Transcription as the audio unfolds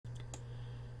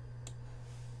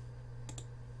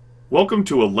Welcome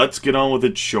to a Let's Get On With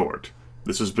It short.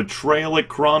 This is Betrayal at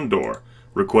Krondor,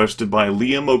 requested by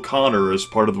Liam O'Connor as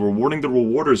part of the Rewarding the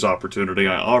Rewarders opportunity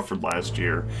I offered last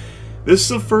year. This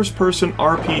is a first-person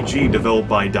RPG developed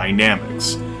by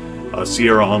Dynamics, a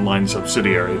Sierra Online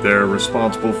subsidiary. They're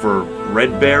responsible for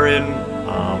Red Baron,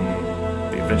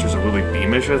 The Adventures of Lily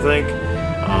Beamish, I think.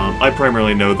 I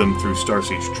primarily know them through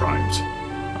Starsiege Tribes.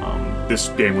 This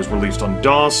game was released on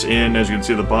DOS in, as you can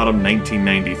see at the bottom,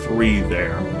 1993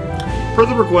 there. Per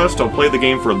the request, I'll play the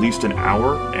game for at least an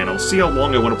hour, and I'll see how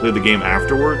long I want to play the game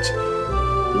afterwards.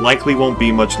 Likely won't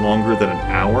be much longer than an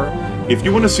hour. If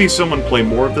you want to see someone play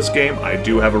more of this game, I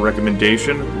do have a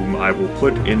recommendation, whom I will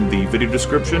put in the video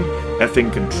description,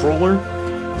 EffingController.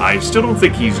 I still don't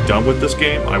think he's done with this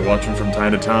game. I watch him from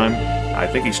time to time. I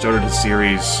think he started his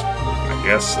series, I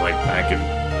guess, like back in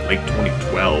late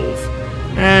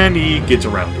 2012, and he gets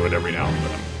around to it every now and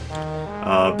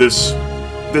then.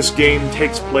 This game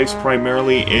takes place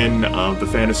primarily in the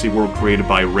fantasy world created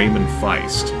by Raymond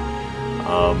Feist.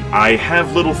 I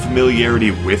have little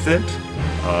familiarity with it,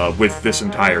 with this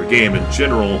entire game in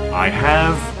general. I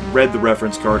have read the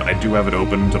reference card. I do have it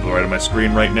open to the right of my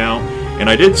screen right now, and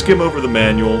I did skim over the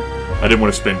manual. I didn't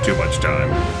want to spend too much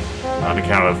time, on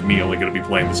account of me only going to be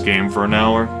playing this game for an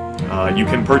hour. You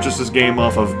can purchase this game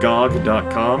off of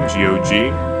GOG.com, G-O-G,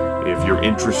 if you're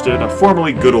interested.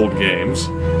 Formerly Good Old Games.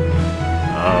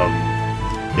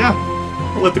 Yeah,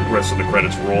 I'll let the rest of the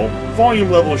credits roll.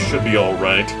 Volume level should be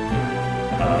alright.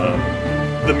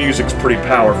 The music's pretty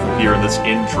powerful here in this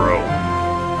intro.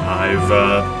 I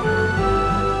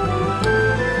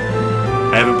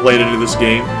haven't played any of this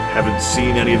game, haven't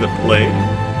seen any of it played.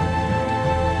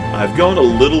 I've gone a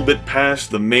little bit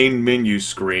past the main menu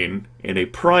screen in a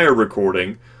prior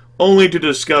recording, only to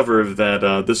discover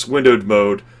that this windowed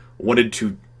mode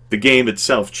wanted the game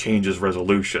itself changes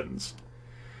resolutions.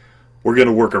 We're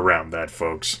gonna work around that,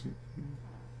 folks.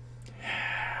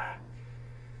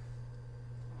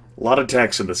 A lot of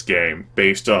text in this game,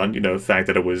 based on, the fact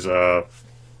that it was,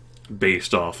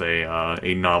 based off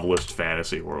a novelist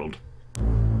fantasy world.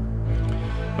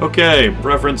 Okay,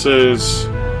 preferences.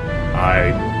 I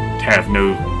have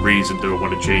no reason to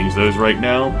want to change those right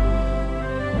now.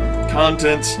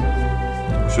 Contents.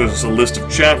 Shows us a list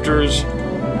of chapters.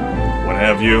 What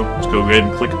have you. Let's go ahead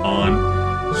and click on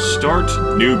Start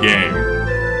New Game.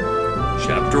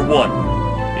 Chapter 1.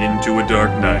 Into a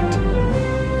Dark Night.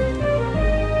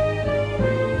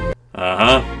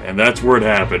 And that's where it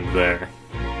happened there.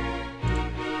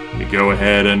 We go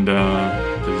ahead and,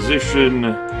 position.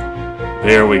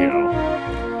 There we go.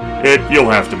 You'll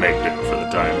have to make do for the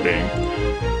time being.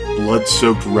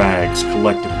 Blood-soaked rags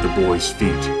collected at the boy's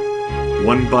feet.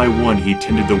 One by one he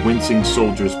tended the wincing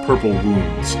soldier's purple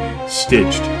wounds,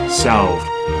 stitched, salved,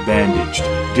 bandaged,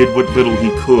 did what little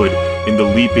he could in the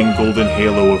leaping golden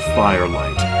halo of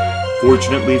firelight.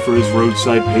 Fortunately for his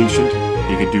roadside patient,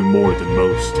 he could do more than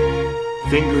most.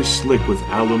 Fingers slick with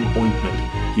alum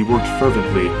ointment, he worked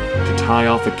fervently to tie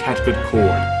off the catgut cord,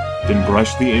 then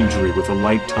brushed the injury with a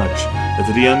light touch that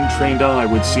to the untrained eye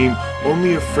would seem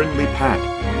only a friendly pat.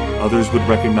 Others would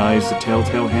recognize the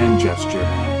telltale hand gesture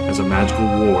as a magical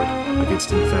ward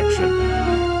against infection.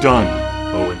 Done,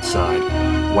 Owen sighed,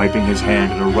 wiping his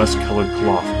hand in a rust-colored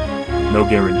cloth. No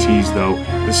guarantees, though.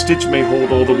 The stitch may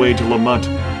hold all the way to Lamut,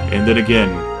 and then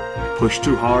again, push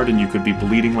too hard and you could be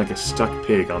bleeding like a stuck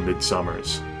pig on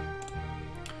Midsummer's.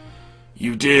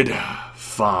 You did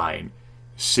fine,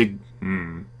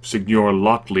 Signor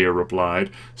Locklear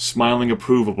replied, smiling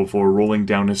approval before rolling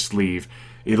down his sleeve.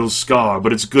 It'll scar,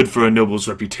 but it's good for a noble's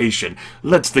reputation.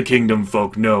 Lets the kingdom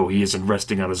folk know he isn't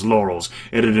resting on his laurels,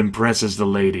 and it impresses the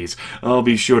ladies. I'll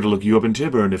be sure to look you up in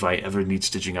Tyburn if I ever need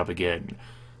stitching up again.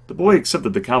 The boy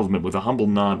accepted the compliment with a humble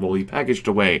nod while he packaged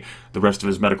away the rest of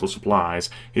his medical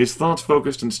supplies, his thoughts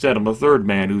focused instead on the third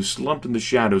man who slumped in the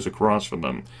shadows across from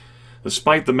them.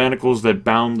 Despite the manacles that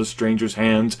bound the stranger's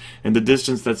hands and the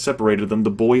distance that separated them,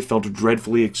 the boy felt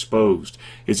dreadfully exposed.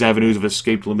 His avenues of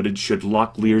escape limited should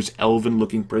Locklear's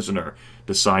elven-looking prisoner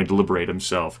decide to liberate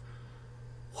himself.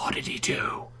 What did he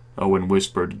do? Owen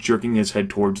whispered, jerking his head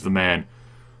towards the man.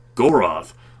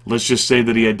 Goroth. Let's just say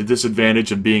that he had the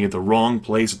disadvantage of being at the wrong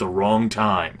place at the wrong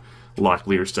time,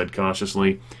 Locklear said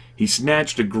cautiously. He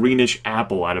snatched a greenish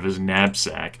apple out of his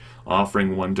knapsack,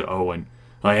 offering one to Owen.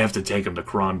 I have to take him to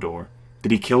Krondor.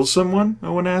 Did he kill someone?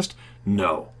 Owen asked.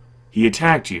 No. He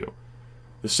attacked you.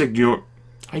 The Signor...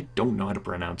 I don't know how to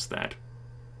pronounce that.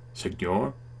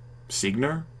 Signor?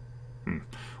 Signor?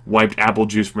 Wiped apple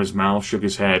juice from his mouth, shook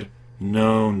his head.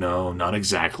 No, not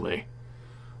exactly.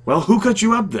 Well, who cut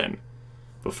you up then?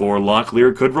 Before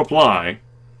Locklear could reply,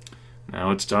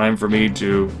 now it's time for me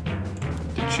to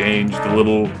change the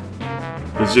little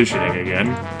positioning again.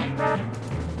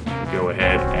 Go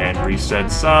ahead and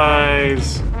reset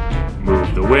size,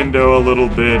 move the window a little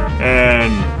bit,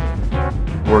 and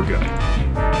we're good.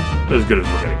 As good as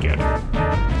we're gonna get.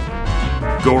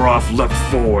 Goroth leapt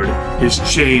forward, his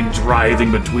chains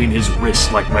writhing between his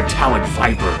wrists like metallic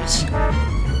vipers.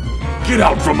 Get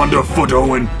out from underfoot,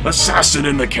 Owen! Assassin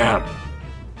in the camp!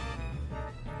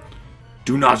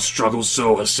 Do not struggle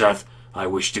so, Haseth. I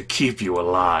wish to keep you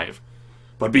alive.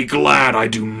 But be glad I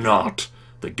do not.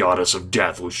 The goddess of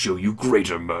death will show you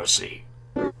greater mercy.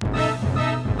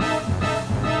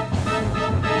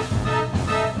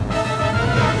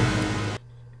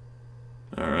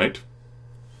 Alright.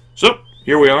 So,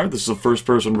 here we are. This is a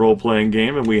first-person role-playing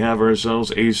game, and we have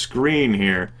ourselves a screen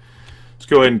here. Let's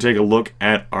go ahead and take a look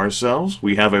at ourselves.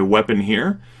 We have a weapon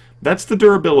here. That's the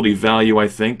durability value, I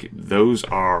think. Those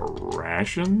are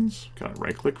rations. Can I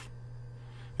right-click?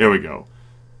 There we go.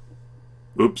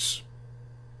 Oops.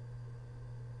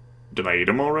 Did I eat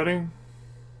them already?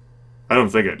 I don't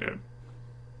think I did.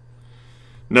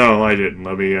 No, I didn't.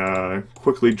 Let me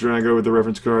quickly drag over the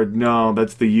reference card. No,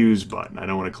 that's the use button. I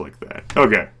don't want to click that.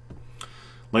 Okay.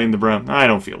 Lane the Brown. I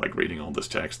don't feel like reading all this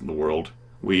text in the world.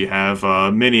 We have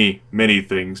many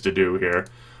things to do here.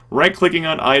 Right-clicking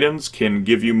on items can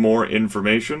give you more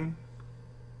information.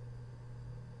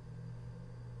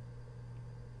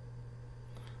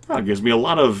 Oh, it gives me a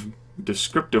lot of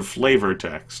descriptive flavor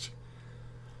text.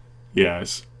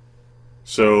 Yes.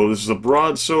 So this is a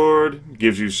broadsword.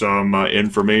 Gives you some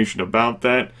information about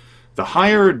that. The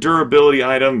higher durability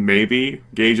item maybe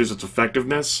gauges its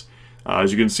effectiveness.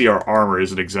 As you can see, our armor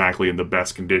isn't exactly in the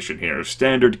best condition here.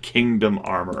 Standard kingdom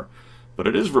armor. But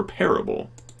it is repairable.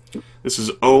 This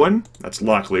is Owen. That's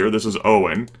Locklear. This is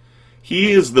Owen.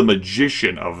 He is the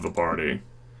magician of the party.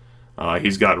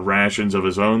 He's got rations of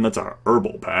his own. That's our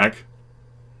herbal pack,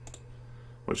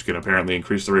 which can apparently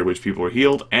increase the rate at which people are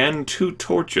healed, and 2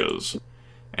 torches.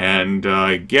 And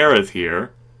Gareth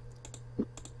here,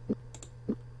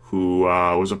 who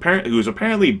was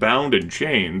apparently bound in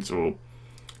chains, well,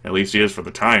 at least he is for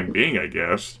the time being, I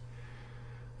guess.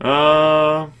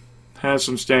 Has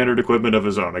some standard equipment of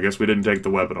his own. I guess we didn't take the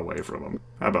weapon away from him.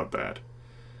 How about that?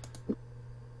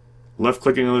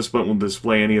 Left-clicking on this button will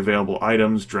display any available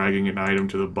items. Dragging an item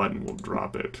to the button will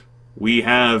drop it. We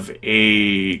have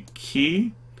a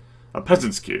key. A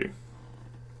peasant's key.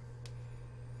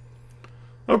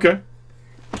 Okay.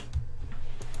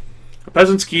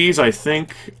 Peasant's keys, I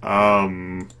think, are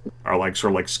like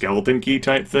sort of like skeleton key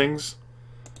type things.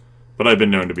 But I've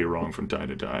been known to be wrong from time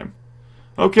to time.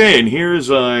 Okay, and here's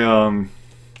a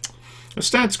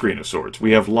stat screen of sorts.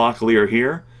 We have Locklear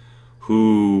here,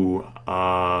 who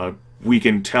we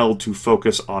can tell to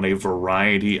focus on a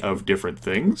variety of different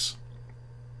things,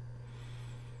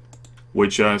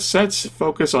 which sets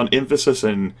focus on emphasis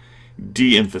and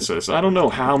de-emphasis. I don't know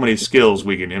how many skills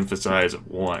we can emphasize at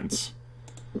once.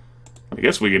 I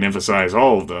guess we can emphasize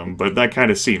all of them, but that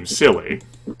kind of seems silly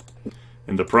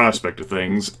in the prospect of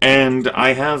things. And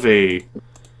I have a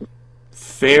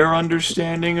fair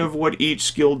understanding of what each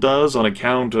skill does on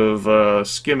account of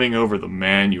skimming over the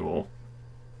manual.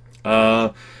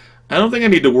 I don't think I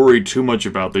need to worry too much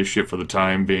about this shit for the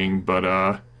time being,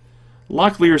 but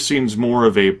Locklear seems more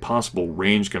of a possible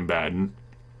range combatant.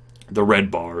 The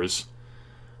red bars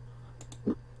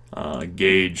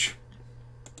gauge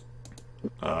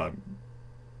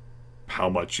how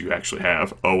much you actually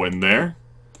have. Oh, in there.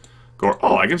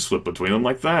 Oh, I can flip between them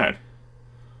like that.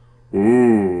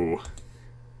 Ooh.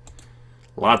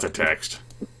 Lots of text.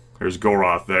 There's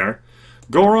Goroth there.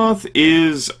 Goroth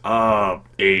is a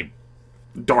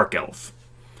dark elf.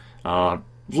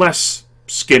 Less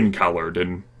skin-colored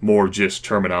and more just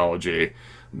terminology.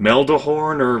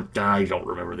 Meldahorn, or I don't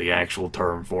remember the actual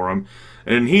term for him.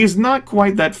 And he's not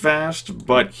quite that fast,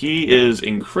 but he is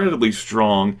incredibly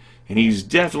strong, and he's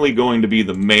definitely going to be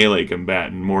the melee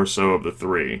combatant, more so of the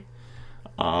three.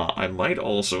 I might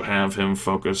also have him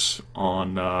focus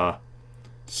on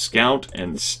scout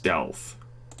and stealth.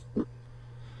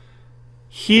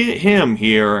 Him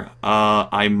here,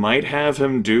 I might have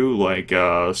him do like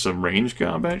some range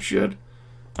combat shit.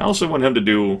 I also want him to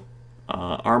do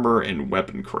armor and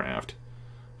weapon craft.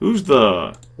 He's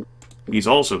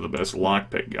also the best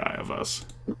lockpick guy of us.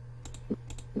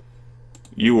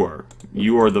 You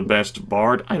are the best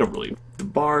bard. I don't really... The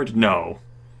bard? No.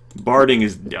 Barding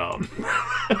is dumb.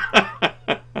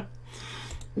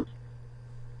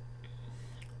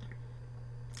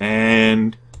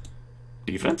 And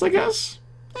defense, I guess?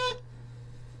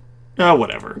 Oh,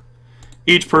 whatever.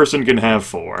 Each person can have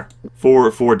four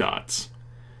dots.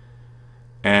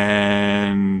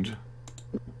 And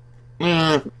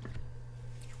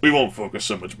We won't focus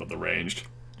so much about the ranged.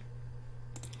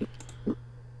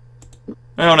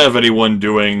 I don't have anyone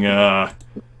doing,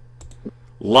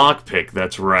 lockpick,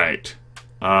 that's right.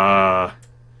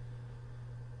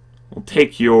 We'll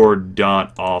take your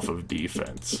dot off of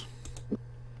defense.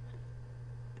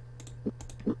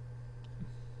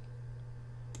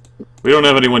 We don't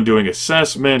have anyone doing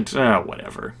assessment.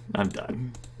 Whatever. I'm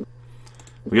done.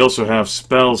 We also have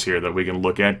spells here that we can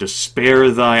look at. To spare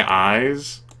thy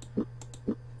eyes.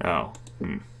 Oh.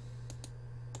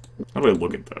 How do I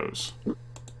look at those?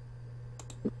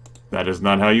 That is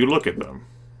not how you look at them.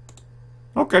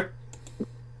 Okay.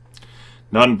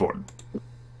 Not important.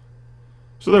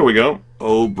 So there we go.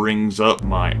 O brings up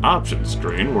my options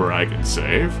screen where I can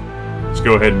save. Let's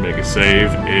go ahead and make a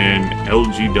save in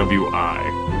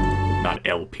LGWI. Not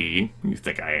LP. You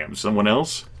think I am someone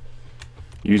else?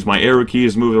 Use my arrow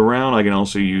keys to move around. I can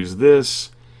also use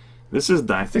this. This is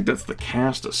I think that's the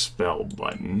cast a spell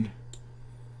button.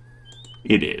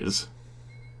 It is.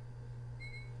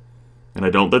 And I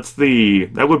don't,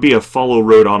 that would be a follow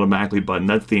road automatically button.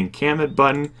 That's the encampment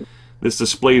button. This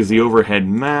displays the overhead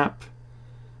map.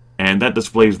 And that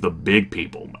displays the big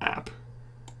people map.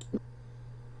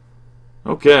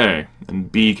 Okay,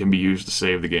 and B can be used to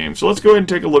save the game. So let's go ahead and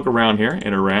take a look around here,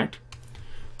 interact.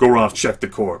 Goroth checked the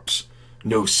corpse.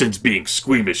 No sense being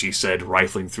squeamish, he said,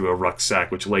 rifling through a rucksack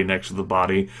which lay next to the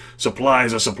body.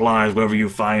 Supplies are supplies wherever you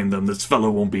find them. This fellow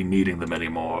won't be needing them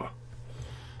anymore.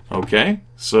 Okay,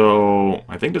 so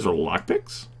I think those are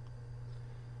lockpicks?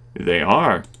 They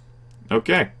are.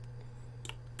 Okay.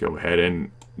 Go ahead and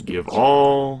give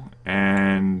all,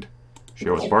 and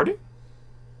share with party.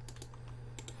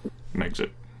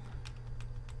 Exit.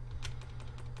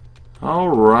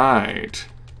 Alright.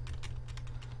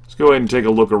 Let's go ahead and take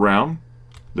a look around.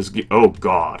 Oh,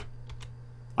 God.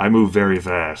 I move very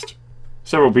fast.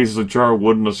 Several pieces of charred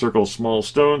wood and a circle of small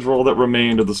stones were all that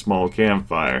remained of the small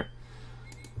campfire.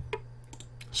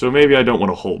 So maybe I don't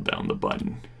want to hold down the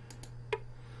button.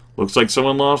 Looks like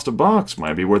someone lost a box.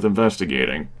 Might be worth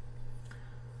investigating.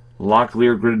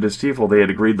 Locklear gritted his teeth while they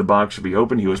had agreed the box should be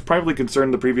open. He was privately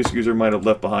concerned the previous user might have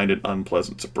left behind an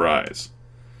unpleasant surprise.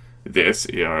 This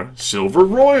are silver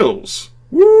royals.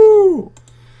 Woo!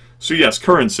 So yes,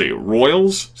 currency.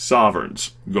 Royals,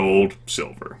 sovereigns. Gold,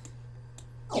 silver.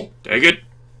 Take it.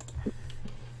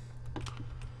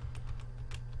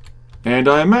 And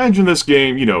I imagine this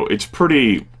game, you know, it's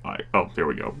pretty... oh, there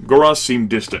we go. Goroth seemed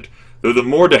distant. Though the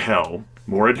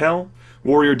Moradhel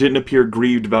warrior didn't appear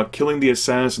grieved about killing the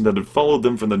assassin that had followed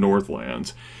them from the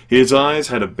Northlands. His eyes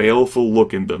had a baleful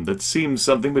look in them that seemed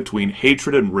something between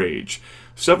hatred and rage.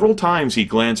 Several times he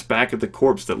glanced back at the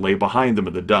corpse that lay behind them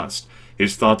in the dust,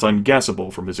 his thoughts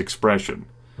unguessable from his expression.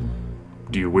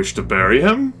 Do you wish to bury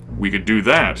him? We could do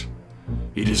that.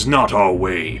 It is not our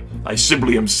way. I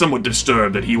simply am somewhat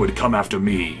disturbed that he would come after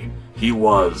me. He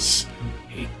was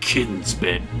a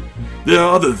kinsman. There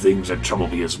are other things that trouble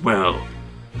me as well.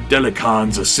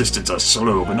 Delican's assistants are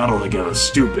slow, but not altogether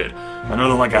stupid.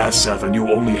 Another like Aseth, and you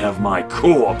only have my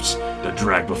corpse to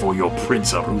drag before your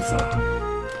Prince Arutha.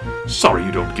 Sorry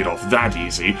you don't get off that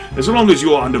easy. As long as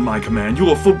you are under my command, you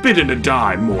are forbidden to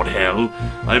die, Mordhel.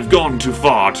 I have gone to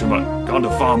far too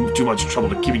much trouble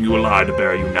to keeping you alive to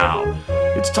bury you now.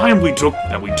 It's time we took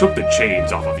the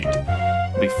chains off of you.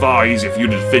 It'll be far easier for you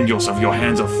to defend yourself. Your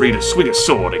hands are free to swing a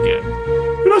sword again.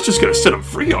 You're not just gonna set him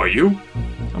free, are you?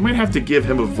 I might have to give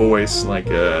him a voice, like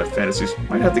fantasies.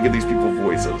 Might have to give these people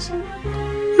voices.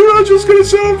 You're not just gonna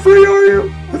set him free, are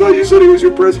you? I thought you said he was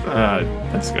your prisoner.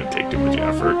 That's gonna take too much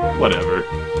effort. Whatever.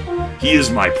 He is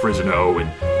my prisoner, and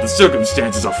the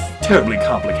circumstances are terribly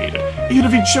complicated. Even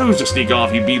if he chose to sneak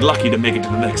off, he'd be lucky to make it to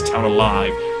the next town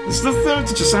alive. This is the third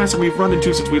such assassin we've run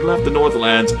into since we left the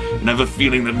Northlands, and I have a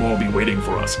feeling that more will be waiting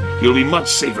for us. He'll be much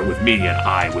safer with me, and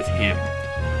I with him.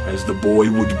 As the boy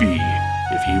would be,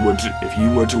 if he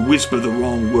were to whisper the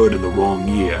wrong word in the wrong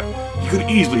ear, he could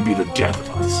easily be the death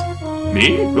of us.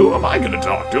 Me? Who am I going to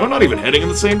talk to? I'm not even heading in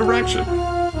the same direction.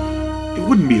 It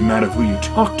wouldn't be a matter of who you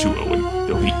talk to, Owen.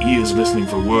 There'll be ears listening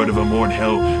for word of a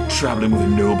Mordhel traveling with a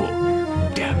noble.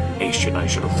 Damnation, I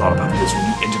should have thought about this when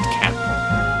you entered camp.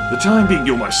 The time being,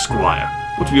 you're my squire.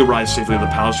 Once we arrive safely at the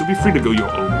palace, you'll be free to go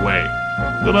your own way.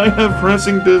 But I have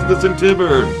pressing business in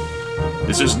Tyburn.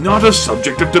 This is not a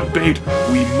subject of debate.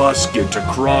 We must get to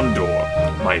Krondor.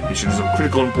 My mission is of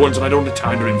critical importance, and I don't have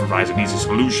time to improvise an easy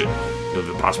solution.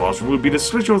 The possible option would be to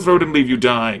slit your throat and leave you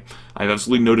die. I have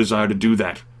absolutely no desire to do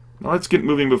that. Now let's get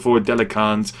moving before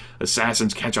Delican's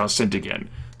assassins catch our scent again.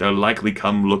 They'll likely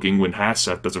come looking when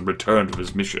Haseth doesn't return from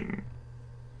his mission.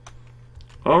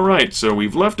 Alright, so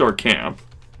we've left our camp.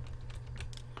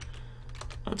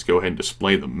 let's go ahead and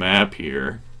display the map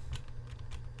here.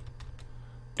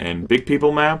 And big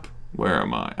people map, where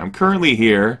am I? I'm currently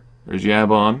here. There's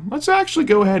Yabon. Let's actually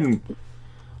go ahead and...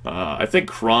 I think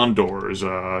Krondor is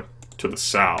to the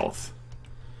south.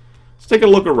 Let's take a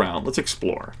look around. Let's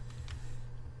explore.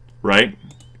 Right?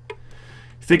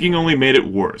 Thinking only made it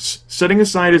worse. Setting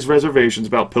aside his reservations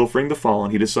about pilfering the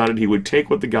fallen, he decided he would take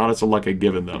what the goddess of luck had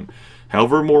given them.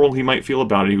 However immoral he might feel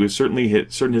about it, he was certain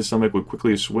his stomach would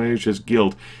quickly assuage his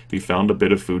guilt if he found a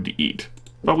bit of food to eat.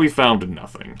 But we found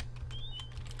nothing.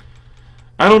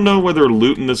 I don't know whether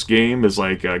loot in this game is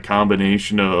like a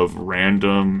combination of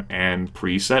random and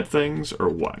preset things, or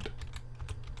what.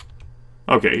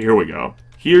 Okay, here we go.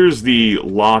 Here's the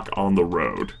lock on the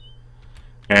road.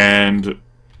 And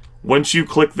once you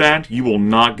click that, you will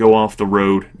not go off the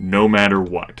road no matter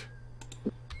what.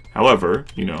 However,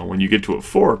 you know, when you get to a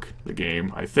fork, the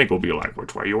game, I think will be like,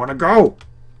 which way you want to go?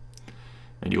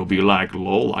 And you'll be like,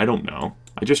 lol, I don't know.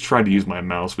 I just tried to use my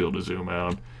mouse wheel to zoom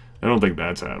out. I don't think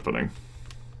that's happening.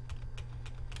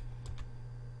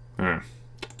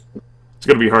 It's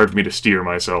going to be hard for me to steer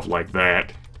myself like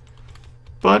that.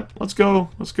 But let's go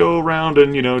around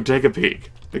and, you know, take a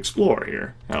peek. Explore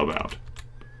here. How about?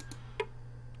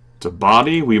 It's a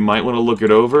body. We might want to look it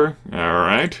over.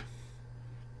 Alright.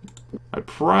 I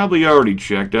probably already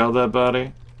checked out that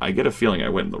body. I get a feeling I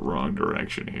went in the wrong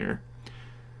direction here.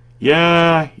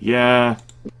 Yeah.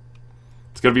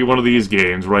 It's going to be one of these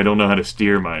games where I don't know how to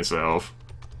steer myself.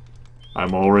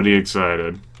 I'm already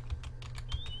excited.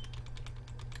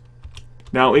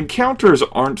 Now, encounters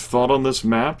aren't thought on this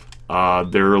map.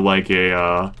 They're like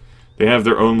a, they have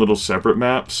their own little separate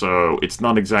map, so it's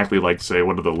not exactly like, say,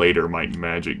 one of the later Might and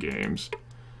Magic games.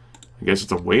 I guess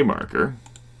it's a waymarker.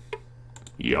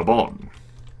 Yabon.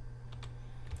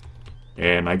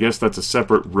 And I guess that's a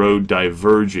separate road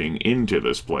diverging into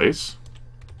this place.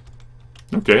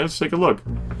 Okay, let's take a look.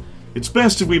 It's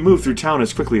best if we move through town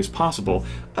as quickly as possible.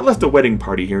 I left a wedding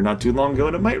party here not too long ago,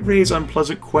 and it might raise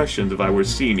unpleasant questions if I were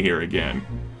seen here again.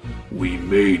 We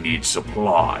may need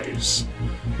supplies.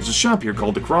 There's a shop here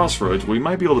called the Crossroads where we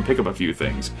might be able to pick up a few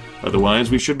things.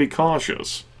 Otherwise, we should be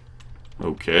cautious.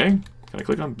 Okay. Can I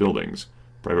click on buildings?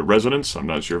 Private residence. I'm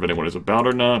not sure if anyone is about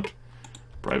or not.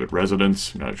 Private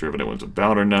residence. Not sure if anyone's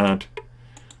about or not.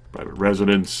 Private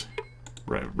residence.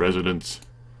 Private residence.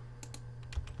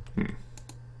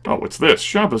 Oh, what's this?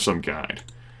 Shop of some kind.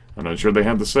 I'm not sure they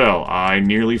have to sell. I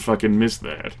nearly fucking missed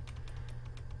that.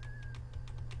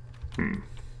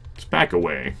 Let's back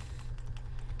away.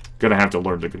 Gonna have to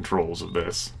learn the controls of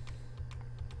this.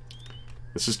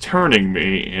 This is turning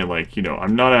me, and like, you know,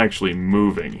 I'm not actually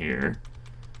moving here.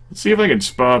 Let's see if I can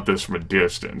spot this from a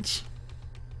distance.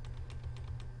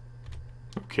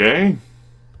 Okay.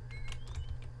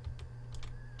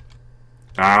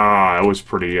 Ah, I was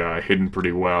pretty, hidden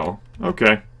pretty well.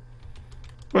 Okay.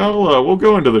 Well, we'll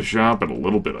go into the shop in a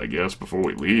little bit, I guess, before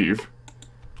we leave.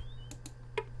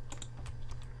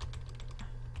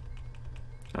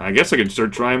 I guess I can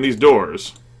start trying these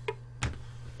doors.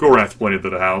 Gorath pointed to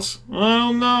the house.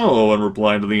 Well, no, Owen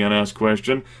replied to the unasked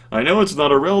question. I know it's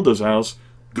not a relative's house.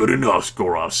 Good enough,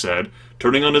 Gorath said.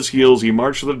 Turning on his heels, he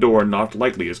marched to the door and knocked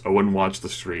lightly as Owen watched the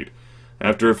street.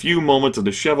 After a few moments, a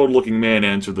disheveled-looking man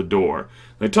answered the door.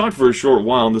 They talked for a short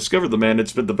while and discovered the man had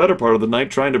spent the better part of the night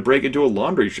trying to break into a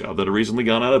laundry shop that had recently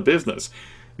gone out of business.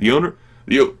 The owner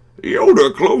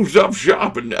closed up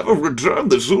shop and never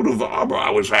returned the suit of armor I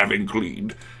was having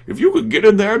cleaned. If you could get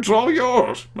in there, it's all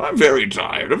yours. I'm very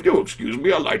tired. If you'll excuse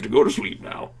me, I'd like to go to sleep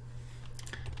now.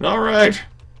 All right.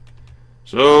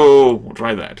 So, we'll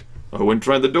try that. Owen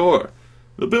tried the door.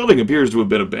 The building appears to have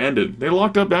been abandoned. They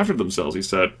locked up after themselves, he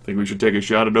said. Think we should take a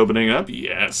shot at opening it up?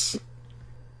 Yes.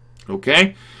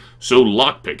 Okay, so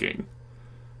lockpicking.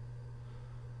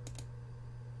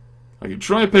 I can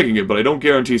try picking it, but I don't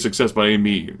guarantee success by any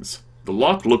means. The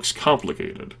lock looks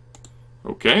complicated.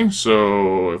 Okay,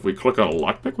 so if we click on a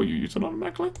lockpick, will you use it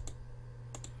automatically?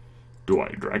 Do I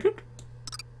drag it?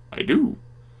 I do.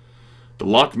 The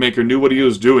lockmaker knew what he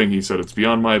was doing, he said. It's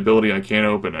beyond my ability, I can't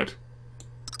open it.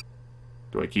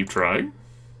 Do I keep trying?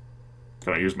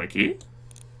 Can I use my key?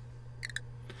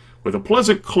 With a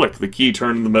pleasant click, the key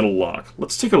turned in the metal lock.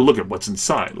 Let's take a look at what's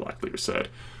inside, Locklear said.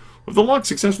 With the lock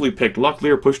successfully picked,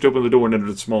 Locklear pushed open the door and entered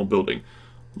a small building.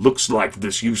 Looks like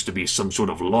this used to be some sort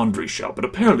of laundry shop, but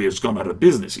apparently has gone out of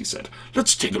business, he said.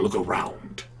 Let's take a look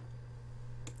around.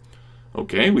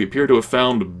 Okay, we appear to have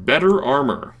found better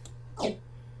armor,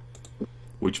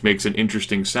 which makes an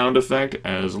interesting sound effect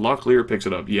as Locklear picks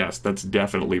it up. Yes, that's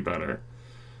definitely better.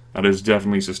 That has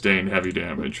definitely sustained heavy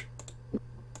damage.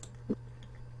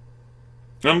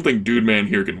 I don't think Dude Man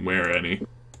here can wear any.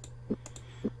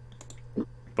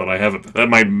 but I haven't. That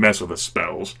might mess with the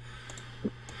spells.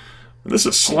 And this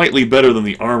is slightly better than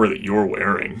the armor that you're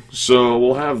wearing, so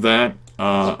we'll have that.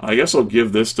 I guess I'll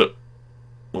give this to...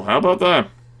 Well, how about that?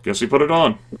 Guess we put it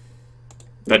on.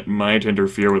 That might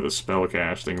interfere with the spell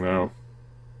casting, though.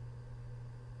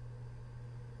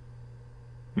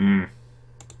 I'm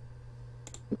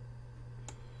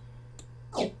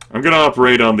gonna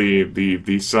operate on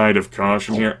the side of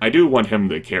caution here. I do want him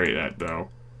to carry that, though.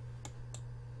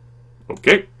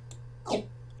 Okay.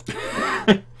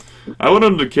 I want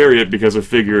him to carry it because I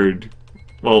figured...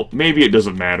 Well, maybe it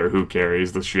doesn't matter who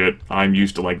carries the shit. I'm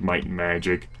used to, like, might and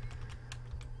magic.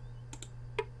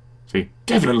 See,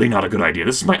 definitely not a good idea.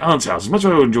 This is my aunt's house. As much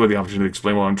as I would enjoy the opportunity to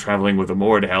explain while I'm traveling with a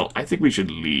moored hell, I think we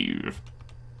should leave.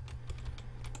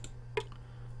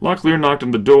 Locklear knocked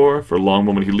on the door. For a long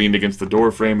moment he leaned against the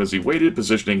door frame as he waited,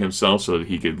 positioning himself so that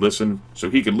he could listen for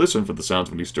the sounds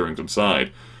of any stirrings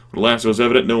inside. When last it was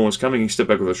evident no one was coming, he stepped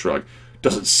back with a shrug.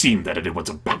 Doesn't seem that anyone's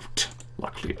about,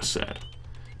 Locklear said.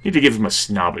 Need to give him a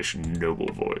snobbish,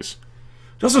 noble voice.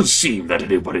 Doesn't seem that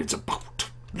anybody's about.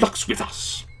 Luck's with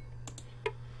us.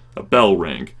 A bell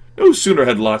rang. No sooner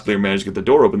had Locklear managed to get the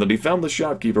door open than he found the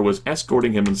shopkeeper was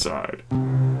escorting him inside.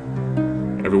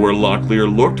 Everywhere Locklear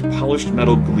looked, polished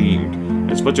metal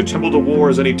gleamed. As much a temple to war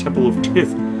as any temple of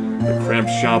Tith, the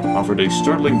cramped shop offered a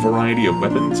startling variety of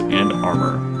weapons and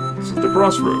armor. This is the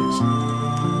crossroads.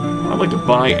 I'd like to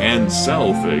buy and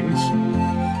sell things.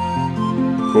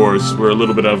 Of course, we're a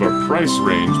little bit out of our price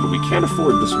range, but we can't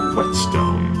afford this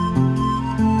whetstone.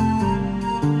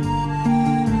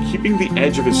 Keeping the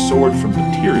edge of his sword from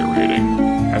deteriorating.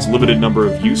 Has limited number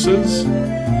of uses.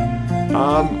 Let's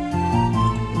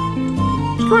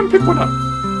go ahead and pick one up.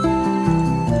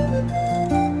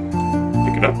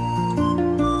 Pick it up.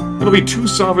 It'll be 2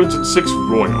 sovereigns and 6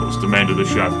 royals, demanded the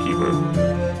shopkeeper.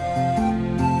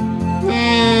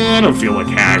 I don't feel like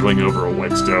haggling over a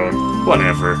whetstone.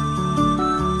 Whatever.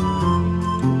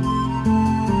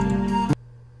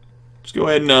 Let's go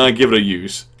ahead and give it a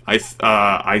use. I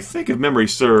think if memory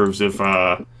serves, if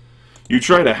you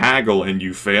try to haggle and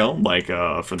you fail, like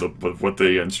from what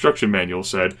the instruction manual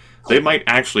said, they might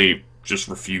actually just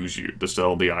refuse you to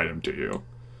sell the item to you.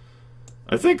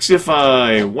 I think if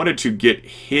I wanted to get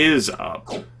his up,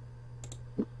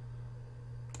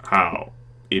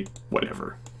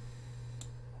 whatever.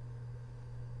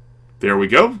 There we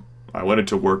go. I wanted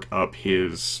to work up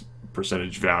his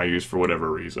percentage values for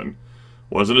whatever reason.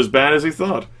 Wasn't as bad as he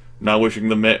thought. Not wishing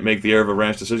to make the error of a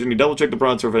rash decision, he double-checked the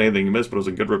broadsword for anything he missed, but it was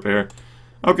in good repair.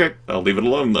 Okay, I'll leave it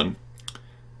alone then.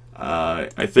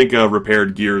 I think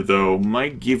repaired gear, though,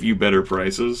 might give you better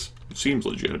prices. It seems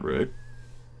legit, right?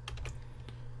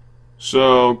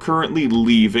 So, currently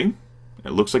leaving.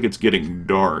 It looks like it's getting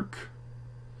dark.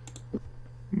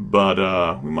 But,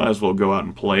 we might as well go out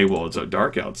and play while it's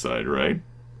dark outside, right?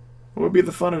 What would be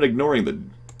the fun in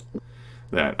ignoring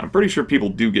that? I'm pretty sure people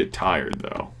do get tired,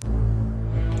 though.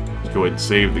 Let's go ahead and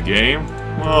save the game.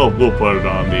 Well, we'll put it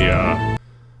on the,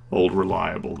 old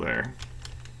reliable there.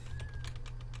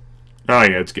 Oh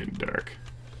yeah, it's getting dark.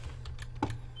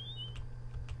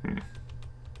 Let's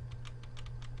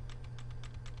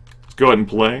go ahead and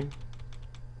play.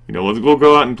 You know, we'll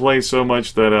go out and play so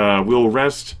much that we'll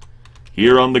rest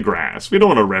here on the grass. We don't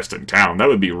want to rest in town. That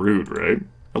would be rude, right?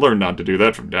 I learned not to do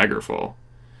that from Daggerfall.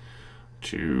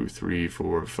 2, 3,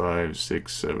 4, 5,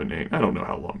 6, 7, 8. I don't know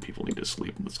how long people need to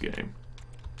sleep in this game.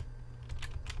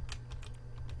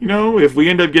 You know, if we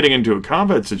end up getting into a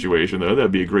combat situation, though,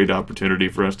 that'd be a great opportunity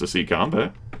for us to see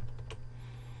combat.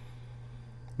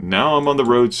 Now I'm on the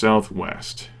road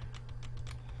southwest.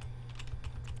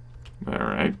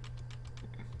 Alright.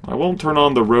 I won't turn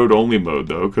on the road-only mode,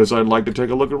 though, because I'd like to take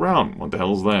a look around. What the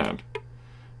hell's that?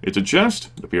 It's a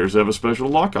chest. It appears to have a special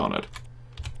lock on it.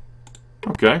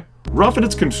 Okay. Rough in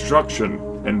its construction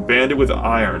and banded with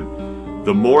iron,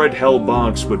 the Morid Hell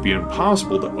box would be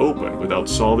impossible to open without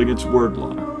solving its word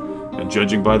lock. And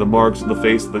judging by the marks on the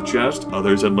face of the chest,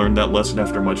 others had learned that lesson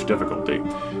after much difficulty.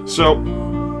 So,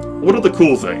 one of the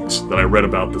cool things that I read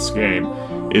about this game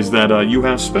is that you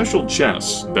have special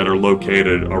chests that are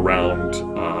located around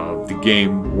the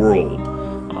game world,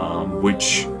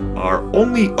 which are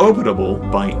only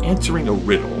openable by answering a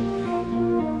riddle.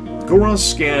 Goroth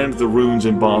scanned the runes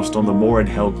embossed on the Morid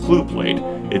Hell clue plate,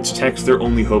 its text their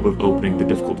only hope of opening the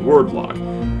difficult word lock.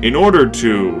 In order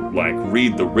to, like,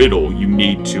 read the riddle, you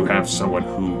need to have someone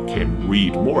who can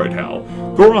read Morid Hell.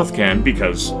 Goroth can,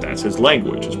 because that's his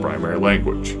language, his primary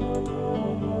language.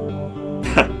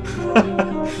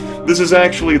 This is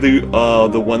actually the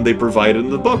one they provided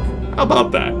in the book. How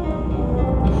about that?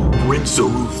 Prince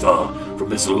Orutha,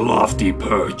 from his lofty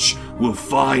perch, will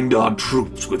find our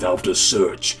troops without a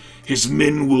search. His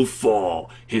men will fall,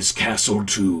 his castle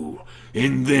too.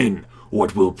 And then,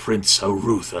 what will Prince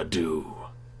Harutha do?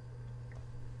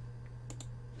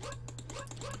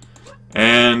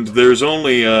 And there's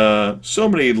only so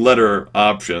many letter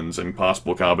options and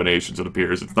possible combinations, it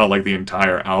appears. It's not like the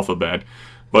entire alphabet.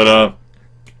 But,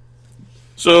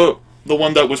 so, the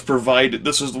one that was provided,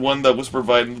 this is the one that was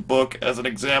provided in the book as an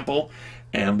example.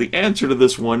 And the answer to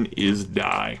this one is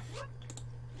die,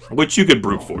 which you could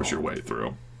brute force your way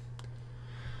through.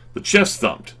 The chest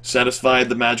thumped. Satisfied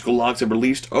the magical locks had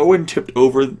released, Owen tipped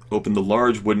over, opened the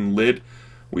large wooden lid.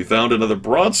 We found another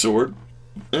broadsword,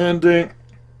 and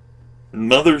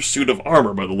another suit of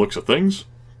armor by the looks of things.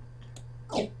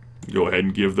 Go ahead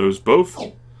and give those both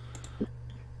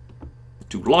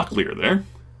to Locklear there.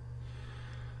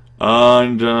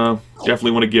 And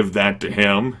definitely want to give that to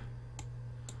him.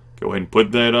 Go ahead and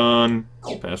put that on.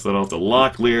 Pass that off to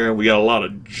Locklear. We got a lot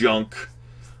of junk.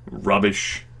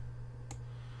 Rubbish.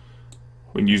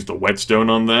 We can use the whetstone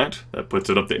on that. That puts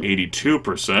it up to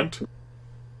 82%.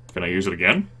 Can I use it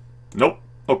again? Nope.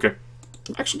 Okay.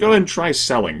 Actually, go ahead and try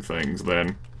selling things,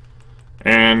 then.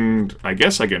 And I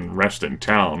guess I can rest in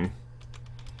town,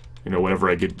 you know, whenever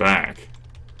I get back.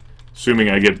 Assuming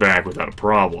I get back without a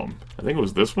problem. I think it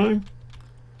was this way?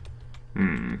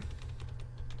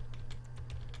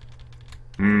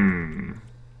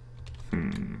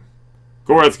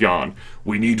 Goreth gone.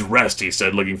 We need rest, he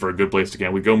said, looking for a good place to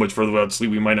camp. We go much further without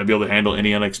sleep, we might not be able to handle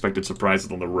any unexpected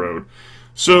surprises on the road.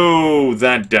 So,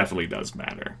 that definitely does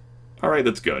matter. Alright,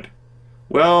 that's good.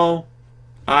 Well,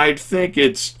 I think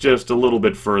it's just a little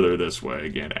bit further this way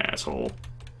again, asshole.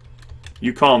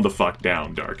 You calm the fuck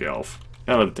down, Dark Elf.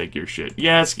 I'll take your shit.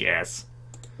 Yes, yes.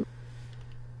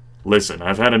 Listen,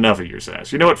 I've had enough of your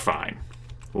sass. You know what? Fine.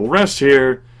 We'll rest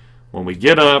here. When we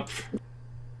get up...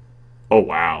 Oh,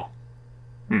 wow.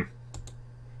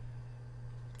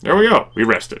 There we go. We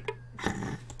rested.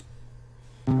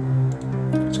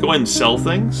 Let's go ahead and sell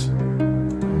things.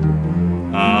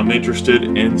 I'm interested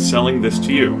in selling this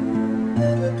to you.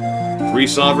 3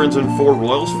 sovereigns and 4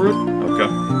 royals for it? Okay.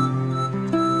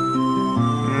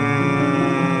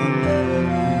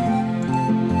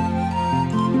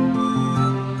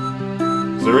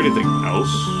 Is there anything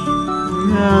else?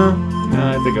 No,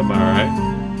 I think I'm alright.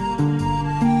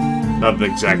 Not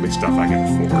exactly stuff I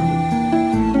can afford.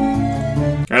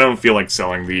 I don't feel like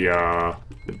selling the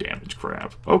damage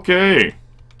crap. Okay.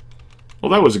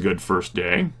 Well, that was a good first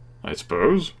day, I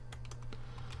suppose.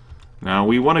 Now,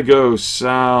 we want to go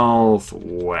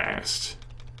southwest.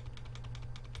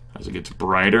 As it gets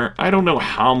brighter. I don't know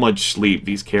how much sleep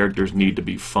these characters need to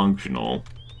be functional.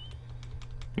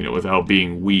 You know, without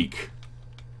being weak.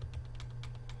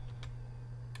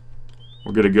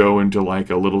 We're going to go into, like,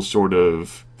 a little sort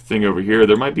of thing over here.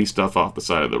 There might be stuff off the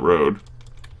side of the road.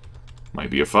 Might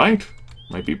be a fight.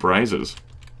 Might be prizes.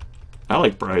 I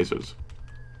like prizes.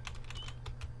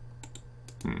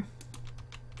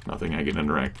 Nothing I can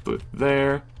interact with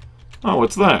there. Oh,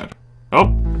 what's that?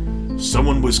 Oh,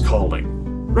 someone was calling.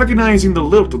 Recognizing the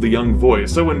lilt of the young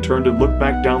voice, Owen turned and looked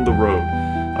back down the road.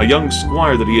 A young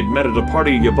squire that he had met at a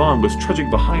party in Yavon was trudging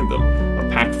behind them, a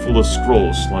pack full of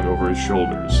scrolls slung over his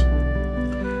shoulders.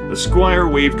 The squire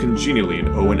waved congenially, and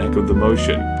Owen echoed the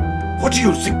motion. What do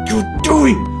you think you're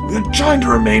doing? We are trying to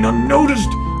remain unnoticed.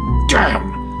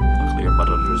 Damn! Locklear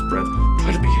muttered under his breath.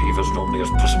 Try to behave as normally as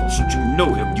possible. Since you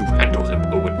know him, you handle him,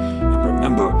 Owen. And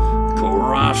remember,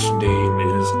 Koraf's name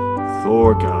is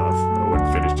Thorgoth. Owen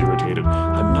finished irritated.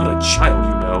 I'm not a child,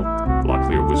 you know,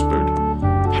 Locklear whispered.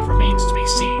 That remains to be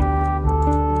seen.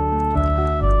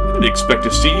 I didn't expect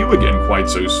to see you again quite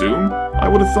so soon. I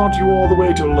would have thought you all the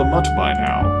way to Lamut by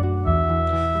now.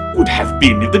 Would have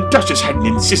been if the Duchess hadn't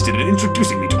insisted in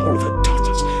introducing me to all of her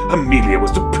daughters. Amelia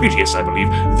was the prettiest, I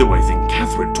believe, though I think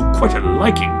Catherine took quite a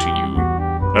liking to you.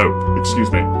 Oh,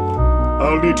 excuse me.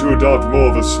 I'll need to adopt more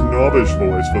of a snobbish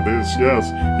voice for this,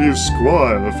 yes. He is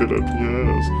Squire Philip,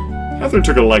 yes. Catherine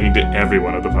took a liking to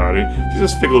everyone at the party. She's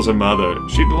as fickle as her mother.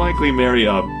 She'd likely marry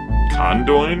a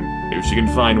condoin, if she can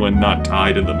find one not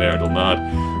tied in the marital knot.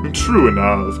 True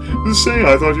enough. Say,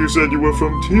 I thought you said you were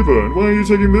from Tyburn. Why are you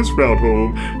taking this route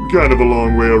home? Kind of a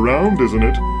long way around, isn't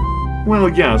it? Well,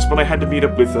 yes, but I had to meet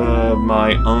up with,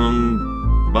 my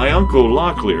uncle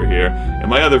Locklear here, and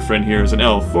my other friend here is an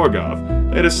elf,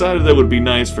 Thorgoth. I decided that it would be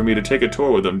nice for me to take a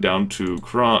tour with them down to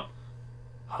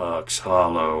Hawk's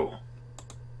Hollow.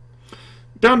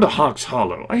 Down to Hawk's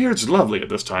Hollow. I hear it's lovely at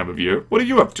this time of year. What are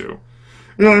you up to?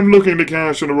 Yeah, I'm looking to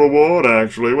cash in a reward,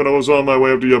 actually. When I was on my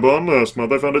way up to Yabon last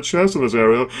month, I found a chest in this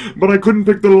area, but I couldn't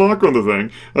pick the lock on the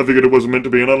thing. I figured it wasn't meant to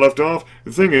be, and I left off.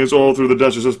 The thing is, all through the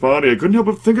Duchess's party, I couldn't help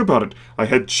but think about it. I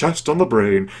had chest on the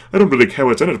brain. I don't really care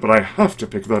what's in it, but I have to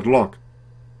pick that lock.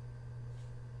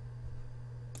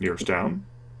 Nearest town.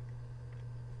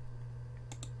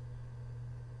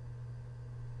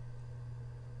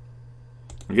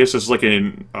 I guess it's like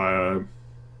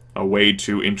a way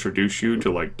to introduce you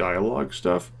to, like, dialogue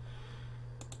stuff.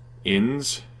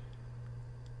 Inns.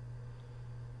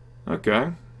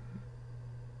 Okay.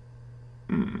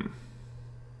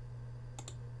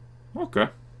 Okay.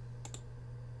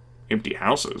 Empty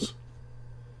houses.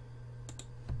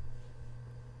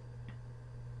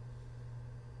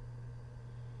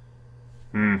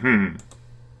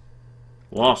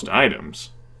 Lost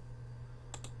items.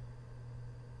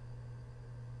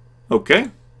 Okay.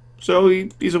 So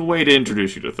he's a way to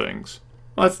introduce you to things.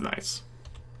 Well, that's nice.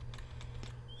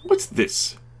 What's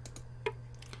this?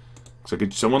 Looks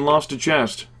like someone lost a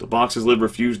chest. The box's lid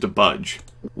refused to budge.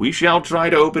 We shall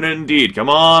try to open it indeed. Come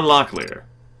on, Locklear.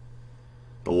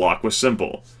 The lock was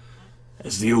simple.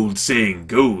 As the old saying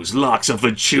goes, locks are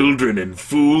for children and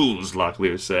fools,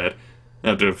 Locklear said.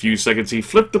 After a few seconds, he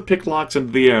flipped the picklocks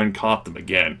into the air and caught them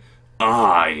again.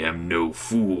 I am no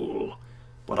fool,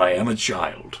 but I am a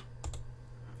child.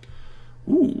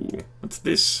 Ooh, what's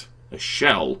this? A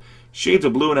shell. Shades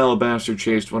of blue and alabaster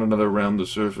chased one another around the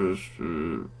surface,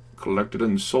 collected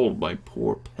and sold by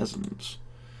poor peasants.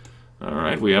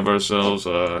 Alright, we have ourselves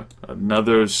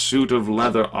another suit of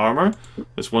leather armor.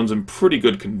 This one's in pretty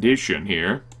good condition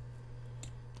here.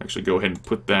 Actually, go ahead and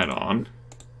put that on.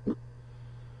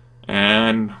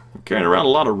 And we're carrying around a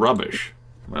lot of rubbish.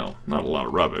 Well, not a lot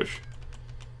of rubbish.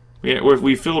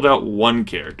 We filled out one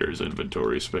character's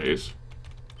inventory space.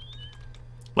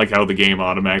 Like how the game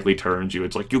automatically turns you.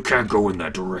 It's like, you can't go in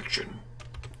that direction.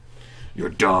 You're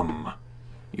dumb.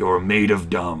 You're made of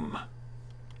dumb.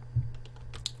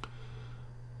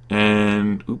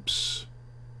 And, oops.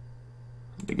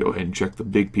 Let me go ahead and check the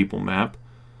big people map.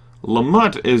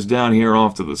 Lamut is down here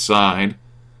off to the side.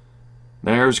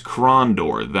 There's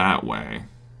Krondor that way.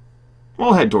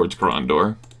 We'll head towards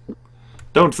Krondor.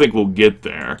 Don't think we'll get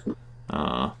there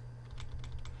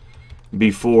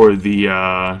before the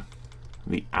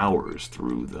hour's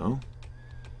through, though.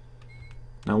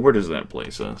 Now, where does that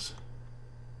place us?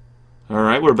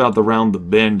 Alright, we're about to round the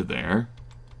bend there.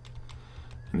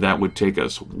 And that would take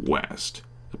us west.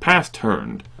 The path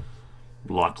turned.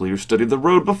 Locklear studied the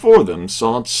road before them,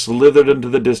 saw it slithered into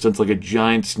the distance like a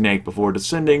giant snake before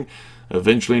descending,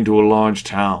 eventually into a large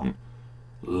town.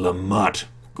 Lamut,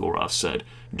 Goroth said,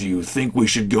 do you think we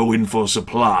should go in for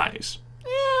supplies?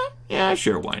 Yeah,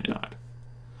 sure, why not?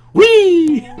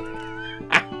 Whee!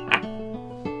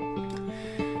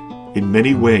 In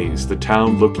many ways, the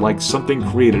town looked like something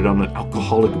created on an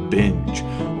alcoholic binge.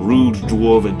 Rude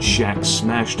dwarven shacks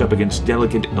smashed up against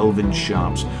delicate elven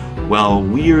shops, while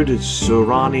weird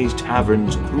Surani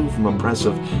taverns grew from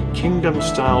impressive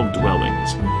kingdom-style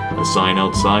dwellings. A sign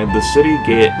outside the city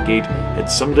gate had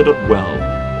summed it up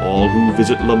well. All who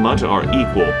visit Lamut are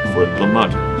equal, for in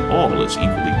Lamut, all is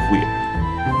equally queer.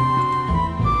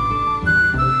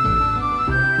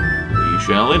 We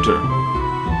shall enter.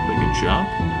 Wicked shop.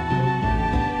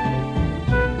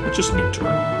 Let's just enter.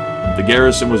 The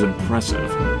garrison was impressive.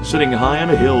 Sitting high on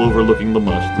a hill overlooking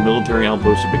Lamut, the military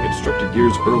outpost had been constructed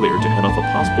years earlier to head off a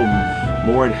possible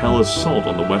Morid-Hell assault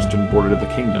on the western border of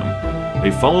the kingdom.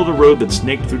 They followed a road that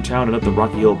snaked through town and up the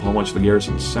rocky hill upon which the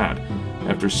garrison sat.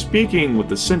 After speaking with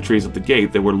the sentries at the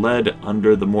gate, they were led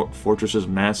under the fortress's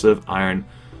massive iron...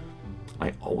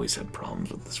 I always had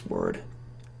problems with this word.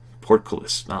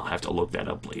 Portcullis. I'll have to look that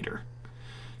up later.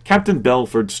 Captain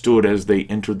Belford stood as they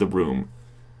entered the room.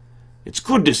 It's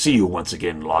good to see you once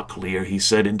again, Locklear, he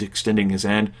said, extending his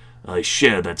hand. I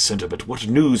share that sentiment. What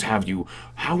news have you?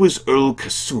 How is Earl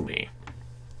Kasumi?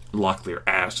 Locklear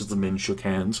asked as the men shook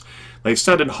hands. They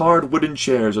sat in hard wooden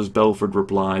chairs as Belford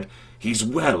replied. He's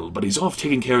well, but he's off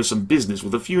taking care of some business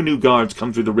with a few new guards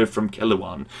come through the rift from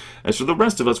Kelluan. As for the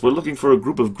rest of us, we're looking for a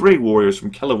group of Grey Warriors from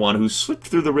Kelluan who slipped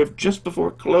through the rift just before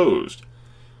it closed.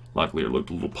 Locklear looked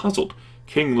a little puzzled.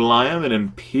 King Liam and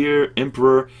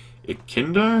Emperor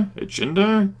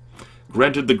Ichindar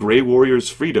granted the Grey Warriors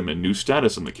freedom and new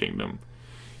status in the kingdom.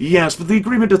 Yes, but the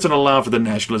agreement doesn't allow for the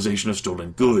nationalization of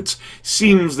stolen goods.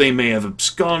 Seems they may have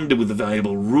absconded with the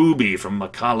valuable ruby from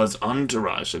Makala's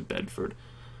entourage, said Bedford.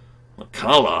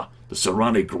 Makala? The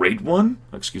Serani Great One?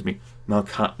 Excuse me,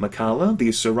 Makala? The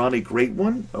Serani Great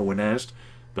One? Owen asked.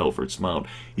 Belford smiled.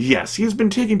 Yes, he has been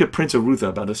talking to Prince Arutha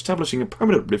about establishing a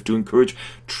permanent rift to encourage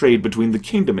trade between the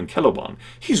kingdom and Celeborn.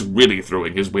 He's really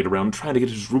throwing his weight around trying to get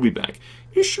his ruby back.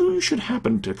 If you should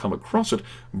happen to come across it,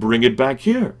 bring it back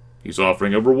here. He's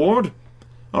offering a reward.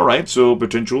 Alright, so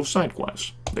potential side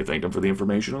quest. They thanked him for the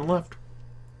information and left.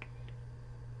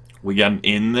 We got an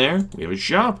inn there. We have a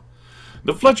shop.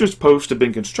 The Fletcher's post had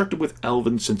been constructed with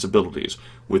elven sensibilities.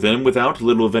 Within and without,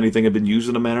 little of anything had been used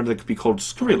in a manner that could be called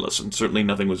scurrilous, and certainly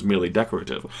nothing was merely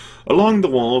decorative. Along the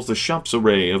walls, the shop's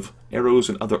array of arrows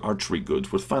and other archery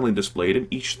goods were finely displayed,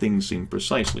 and each thing seemed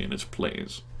precisely in its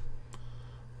place.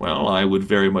 Well, I would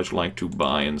very much like to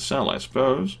buy and sell, I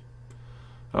suppose.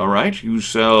 Alright, you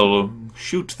sell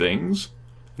shoot things.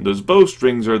 And those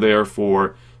bowstrings are there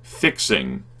for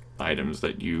fixing items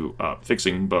that you...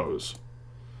 fixing bows.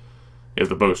 If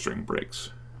the bowstring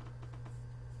breaks.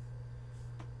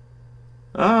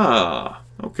 Ah,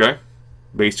 okay.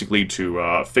 Basically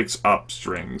to fix up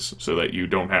strings so that you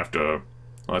don't have to...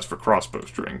 Well, that's for crossbow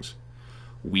strings.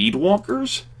 Weed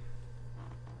walkers?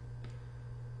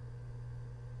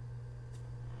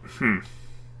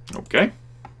 Okay.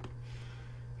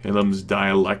 Hillam's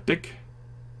dialectic.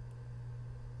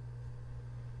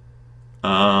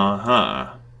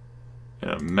 Uh-huh.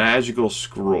 And a magical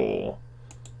scroll.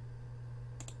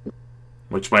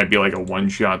 Which might be like a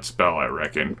one-shot spell, I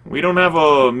reckon. We don't have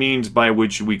a means by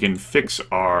which we can fix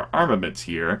our armaments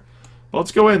here. Well,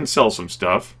 let's go ahead and sell some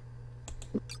stuff.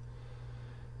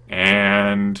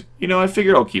 And, you know, I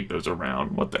figure I'll keep those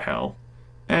around. What the hell?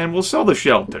 And we'll sell the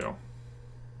shell, too.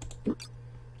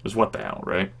 Because what the hell,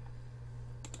 right?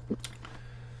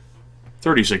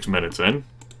 36 minutes in.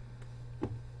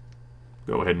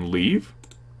 Go ahead and leave.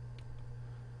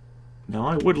 Now,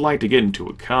 I would like to get into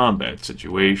a combat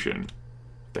situation.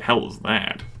 What the hell is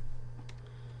that?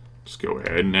 Let's go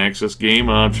ahead and access game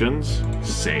options.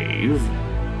 Save.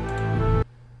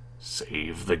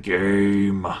 Save the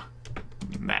game.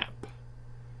 Map.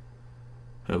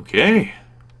 Okay.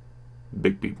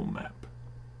 Big people map.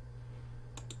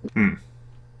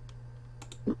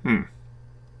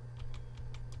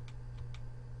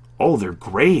 Oh, they're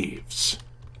graves.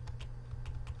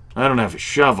 I don't have a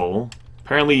shovel.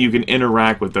 Apparently you can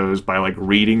interact with those by, like,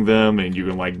 reading them, and you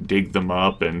can, like, dig them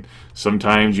up, and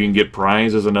sometimes you can get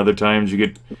prizes, and other times you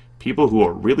get people who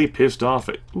are really pissed off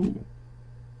at... Ooh.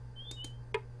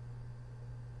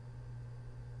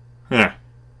 Heh.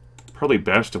 Probably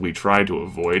best if we try to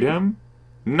avoid him.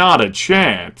 Not a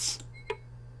chance!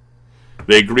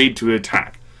 They agreed to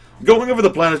attack. Going over the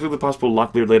plan as quickly as possible,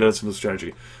 Locklear laid out a simple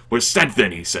strategy. We're set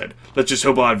then, he said. Let's just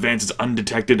hope our advance is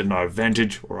undetected and our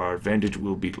advantage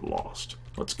will be lost.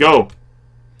 Let's go.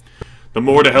 The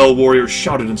More to Hell warrior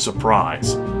shouted in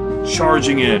surprise.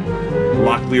 Charging in,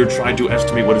 Locklear tried to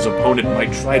estimate what his opponent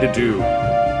might try to do,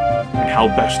 and how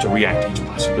best to react to each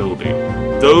possibility.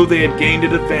 Though they had gained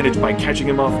an advantage by catching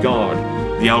him off guard,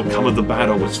 the outcome of the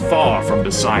battle was far from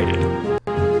decided.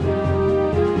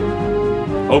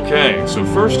 Okay, so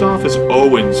first off is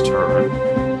Owen's turn.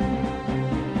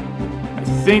 I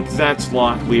think that's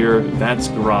Locklear, that's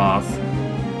Groth,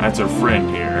 that's our friend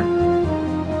here.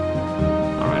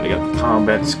 Alright, I got the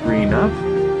combat screen up.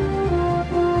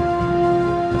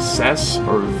 Assess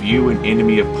or view an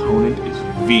enemy opponent is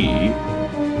V.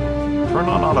 Turn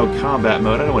on auto combat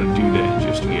mode, I don't want to do that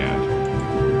just yet.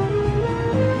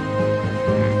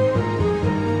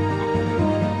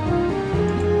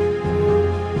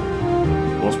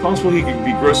 It's possible he could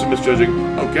be grossly misjudging.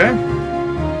 Okay.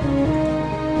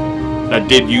 That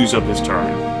did use up his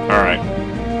turn. Alright.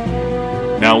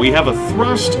 Now we have a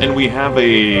thrust and we have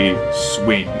a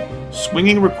swing.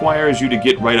 Swinging requires you to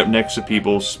get right up next to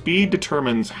people. Speed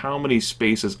determines how many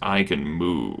spaces I can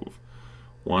move.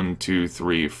 1, 2,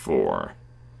 3, 4.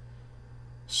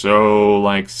 So,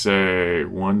 like, say,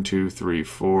 1, 2, 3,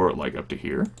 4, like up to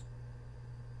here.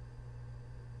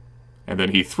 And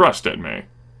then he thrust at me.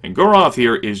 And Goroth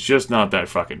here is just not that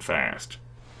fucking fast.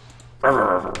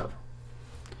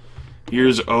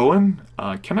 Here's Owen.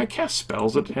 Can I cast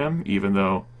spells at him, even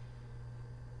though...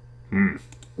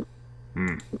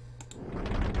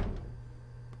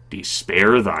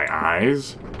 Despair thy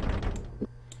eyes?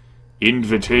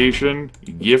 Invitation?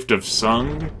 Gift of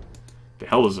sung? The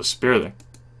hell is a spare thing?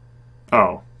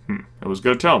 Oh, it was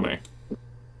gonna tell me.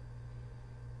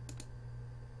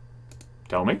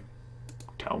 Tell me?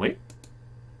 Tell me?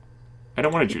 I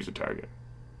don't want to choose a target.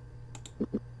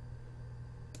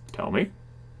 Tell me?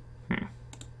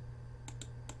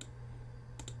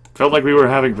 Felt like we were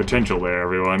having potential there,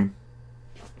 everyone.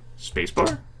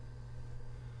 Spacebar?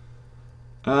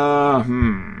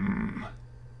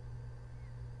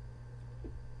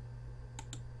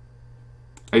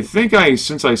 I think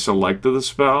since I selected the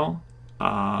spell,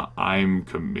 I'm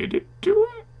committed to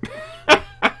it.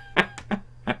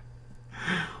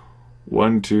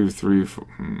 1, 2, 3, 4.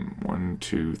 1,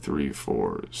 2, 3,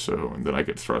 4. So, and then I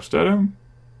could thrust at him?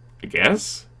 I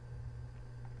guess?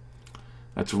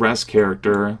 That's rest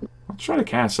character. I'll try to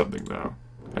cast something, though.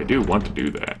 I do want to do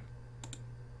that.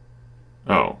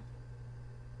 Oh.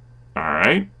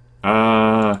 Alright.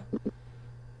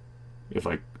 If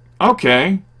I...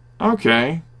 Okay.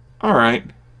 Okay. Alright.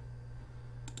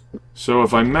 So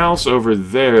if I mouse over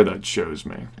there, that shows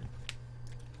me.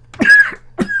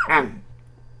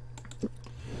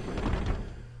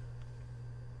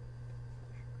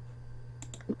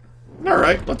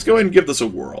 Alright, let's go ahead and give this a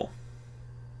whirl.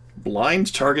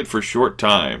 Blind target for short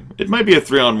time. It might be a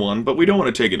 3-on-1, but we don't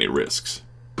want to take any risks.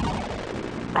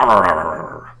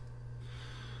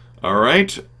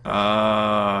 Alright.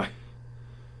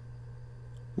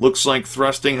 Looks like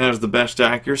thrusting has the best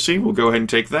accuracy. We'll go ahead and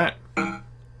take that.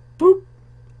 Boop.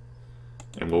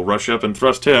 And we'll rush up and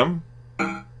thrust him.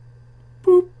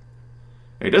 Boop.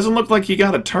 It doesn't look like he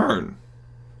got a turn.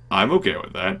 I'm okay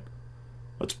with that.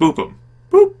 Let's boop him.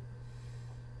 Boop.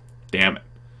 Damn it.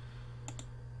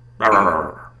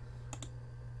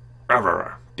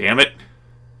 Damn it.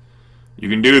 You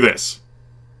can do this.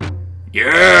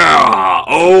 Yeah!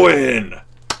 Owen!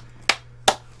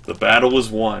 The battle was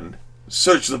won.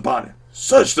 Search the body.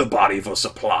 Search the body for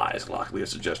supplies, Locklear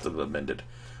suggested amended.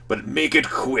 But make it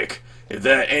quick. If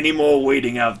there are any more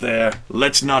waiting out there,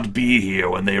 let's not be here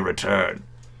when they return.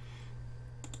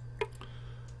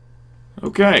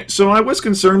 Okay, so I was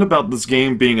concerned about this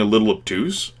game being a little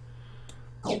obtuse.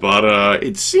 But,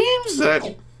 it seems that...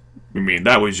 I mean,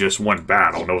 that was just one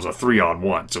battle, and it was a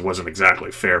 3-on-1, so it wasn't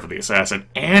exactly fair for the assassin,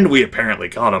 and we apparently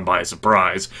caught him by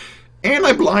surprise, and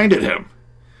I blinded him.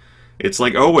 It's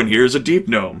like, oh, and here's a deep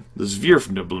gnome. The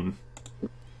Zvirfniblen.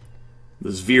 The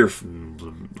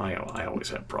Zvirfniblen. I always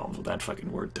have problems with that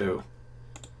fucking word, too.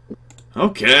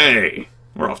 Okay.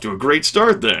 We're off to a great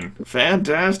start, then.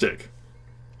 Fantastic.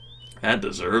 That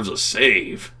deserves a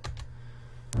save.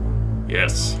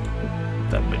 Yes.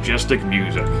 That majestic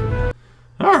music.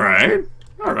 Alright.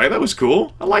 Alright, that was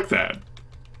cool. I like that.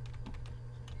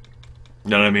 You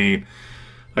know what I mean?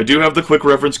 I do have the quick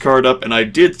reference card up, and I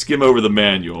did skim over the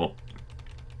manual.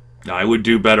 I would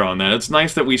do better on that. It's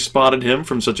nice that we spotted him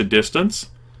from such a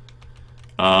distance.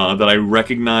 That I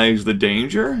recognized the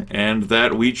danger, and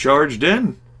that we charged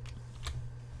in.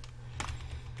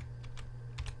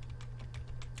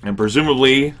 And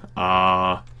presumably,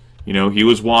 you know, he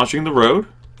was watching the road.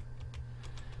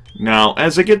 Now,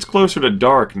 as it gets closer to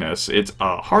darkness, it's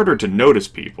harder to notice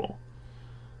people.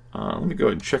 Let me go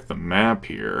ahead and check the map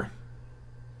here.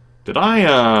 Did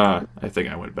I think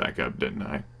I went back up, didn't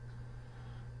I?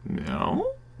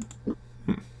 No?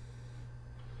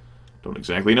 Don't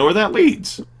exactly know where that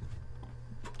leads.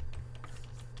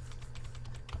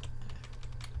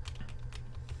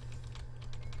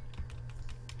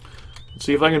 Let's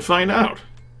see if I can find out.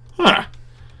 Huh.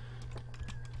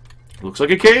 Looks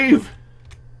like a cave.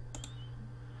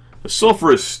 A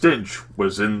sulphurous stench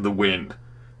was in the wind.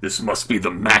 This must be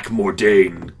the Mac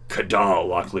Mordain, Kadal,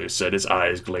 Locklear said, his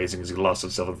eyes glazing as he lost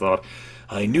himself in thought.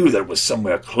 I knew that it was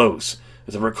somewhere close.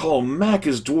 As I recall, Mac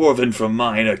is dwarven from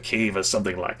mine, a cave or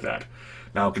something like that.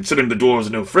 Now, considering the dwarves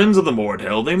are no friends of the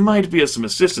Mordhell, they might be of some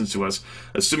assistance to us,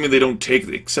 assuming they don't take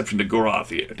the exception to Goroth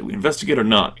here. Do we investigate or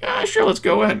not? Yeah, sure, let's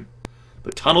go in.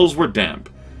 The tunnels were damp.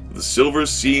 The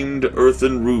silver-seamed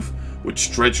earthen roof, which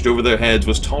stretched over their heads,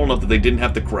 was tall enough that they didn't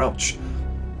have to crouch.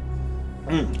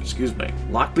 Excuse me.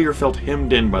 Locklear felt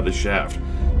hemmed in by the shaft.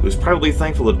 He was probably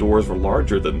thankful the doors were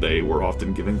larger than they were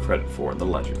often given credit for in the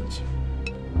legends.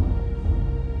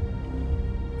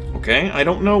 Okay, I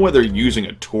don't know whether using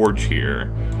a torch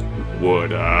here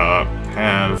would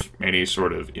have any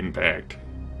sort of impact.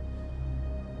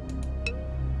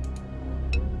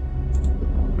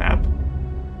 Map.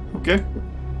 Okay.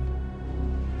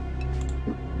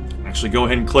 Actually, go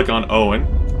ahead and click on Owen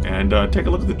and take a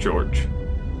look at the George.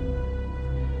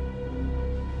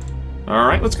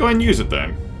 Alright, let's go ahead and use it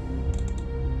then.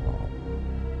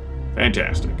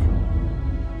 Fantastic.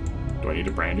 Do I need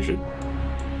to brandish it?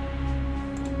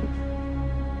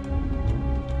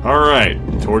 Alright,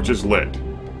 torch is lit.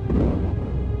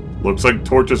 Looks like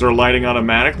torches are lighting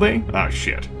automatically? Ah,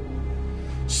 shit.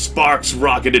 Sparks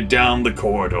rocketed down the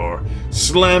corridor.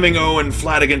 Slamming Owen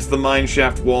flat against the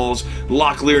mineshaft walls,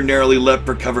 Locklear narrowly leapt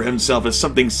for cover himself as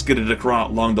something skidded across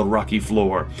along the rocky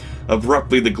floor.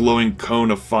 Abruptly, the glowing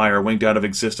cone of fire winked out of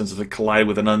existence as it collided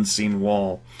with an unseen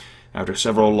wall. After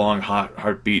several long hot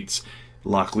heartbeats,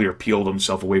 Locklear peeled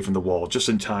himself away from the wall just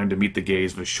in time to meet the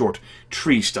gaze of a short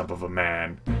tree stump of a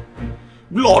man.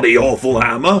 Bloody awful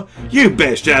hammer! You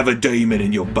best have a demon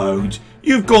in your bones.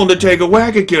 You've gone to take a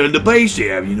whack at killing the beastie,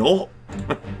 have you not?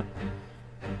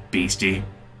 Beastie?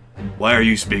 Why are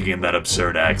you speaking in that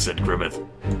absurd accent, Grimith?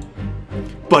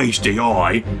 Beastie,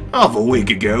 aye. Half a week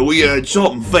ago we heard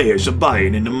something fierce a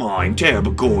baying in the mine,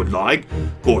 terrible chord-like.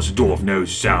 Of course the dwarf knows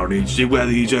the sound instantly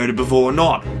whether he's heard it before or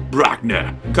not.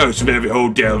 Brackner, curse of every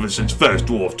old delver since first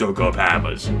dwarf took up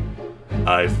hammers.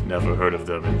 I've never heard of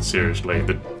them, and seriously,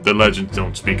 the legends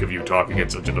don't speak of you talking in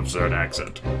such an absurd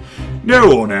accent.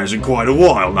 No one has in quite a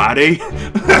while, laddie.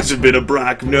 Hasn't been a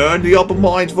Brackner in the upper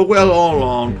mines for well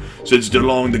on since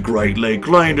DeLong the Great laid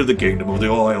claim to the kingdom of the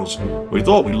Isles. We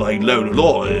thought we laid low to a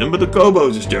lot of them, but the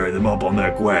kobolds are stirring them up on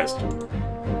their quest.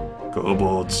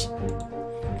 Kobolds?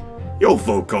 Your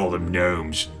folk call them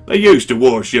gnomes. They used to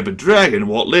worship a dragon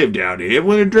what lived down here.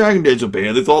 When the dragon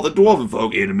disappeared, they thought the dwarven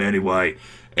folk hid him anyway.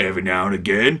 Every now and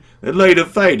again, the lady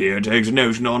of fate here takes a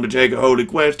notion on to take a holy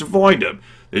quest to find him.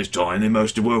 This time they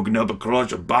must have woken up a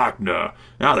clutch of Bachner.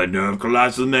 Now the nerve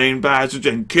collapsed the main passage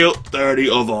and killed 30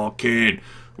 of our kin.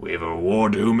 We have a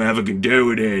reward to whomever can do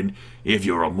it in. If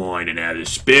you're a mind and have a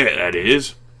spirit, that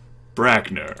is.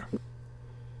 Brackner.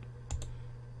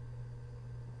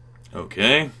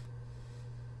 Okay.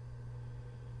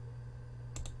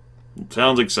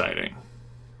 Sounds exciting.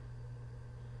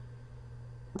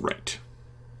 Right.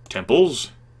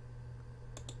 Temples?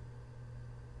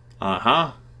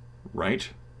 Uh-huh. Right.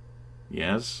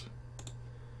 Yes.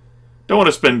 Don't want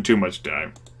to spend too much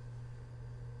time.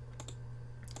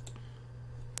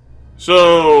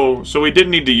 So we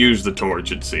didn't need to use the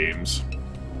torch, it seems.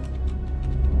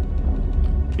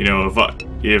 You know,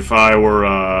 if I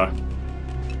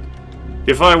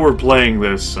were playing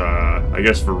this, I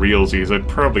guess for realsies, I'd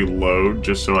probably load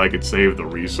just so I could save the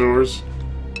resource.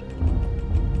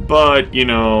 But, you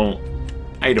know,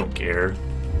 I don't care.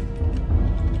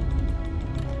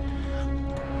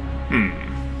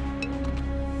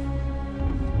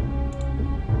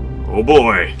 Oh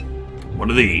boy. One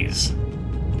of these.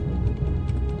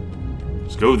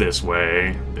 Let's go this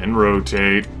way, then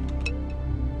rotate.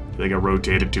 I think I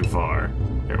rotated too far.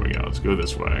 There we go, let's go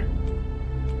this way.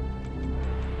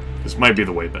 This might be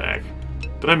the way back.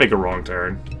 Did I make a wrong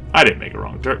turn? I didn't make a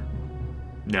wrong turn.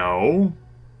 No.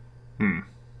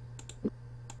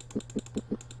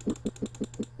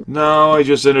 No, I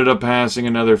just ended up passing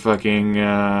another fucking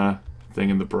thing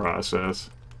in the process.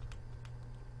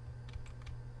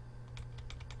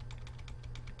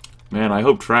 Man, I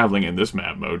hope traveling in this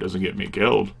map mode doesn't get me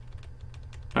killed.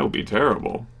 That would be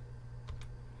terrible.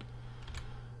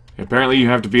 Apparently you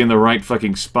have to be in the right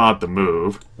fucking spot to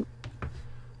move.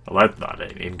 Well, that's not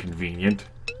inconvenient.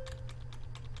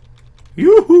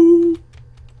 Yoo-hoo!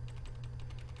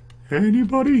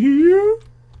 Anybody here?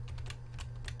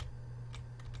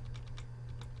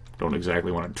 Don't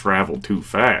exactly want to travel too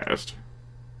fast.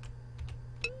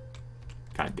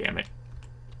 God damn it.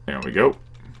 There we go.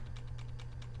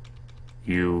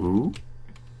 You.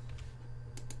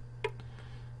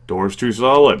 Door's too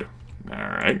solid.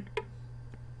 Alright.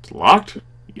 It's locked?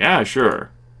 Yeah, sure.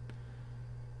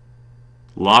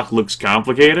 Lock looks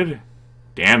complicated?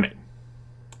 Damn it.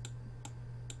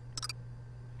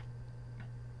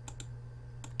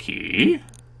 Key?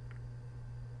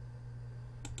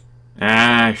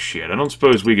 Ah, shit. I don't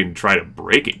suppose we can try to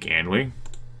break it, can we?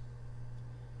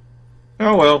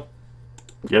 Oh, well.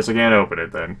 Guess I can't open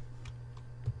it, then.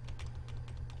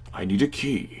 I need a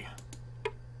key.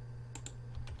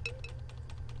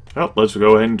 Well, let's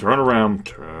go ahead and turn around.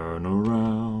 Turn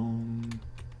around.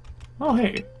 Oh,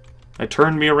 hey. It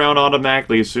turned me around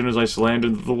automatically as soon as I slammed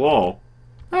into the wall.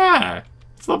 Ah,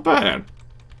 it's not bad.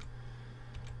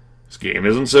 This game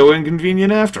isn't so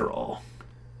inconvenient after all.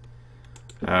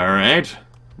 Alright.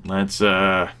 Let's,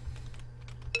 I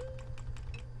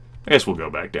guess we'll go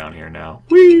back down here now.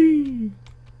 Whee!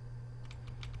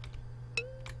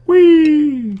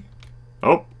 Whee!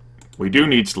 Oh, we do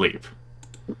need sleep.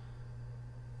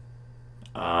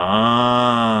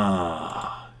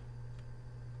 Ah.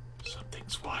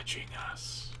 Something's watching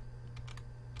us.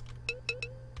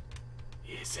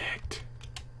 Is it?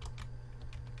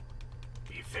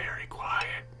 Be very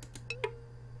quiet.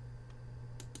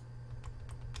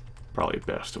 Probably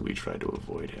best that we try to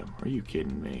avoid him. Are you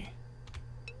kidding me?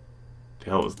 The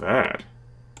hell is that?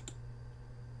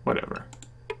 Whatever.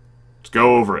 Let's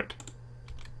go over it.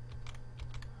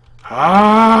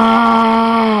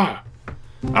 Ah!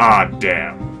 Ah,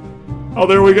 damn. Oh,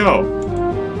 there we go.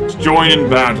 Let's join in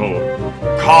battle.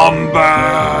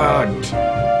 Combat!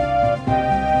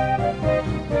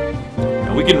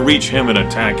 And we can reach him and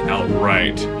attack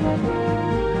outright.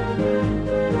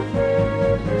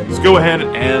 Let's go ahead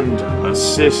and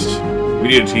assist. We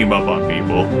need to team up on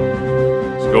people.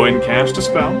 Let's go ahead and cast a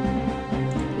spell.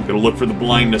 Gonna look for the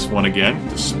blindness one again.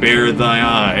 Despair thy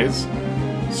eyes.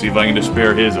 See if I can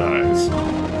despair his eyes.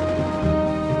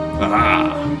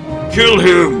 Ah! Kill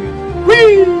him!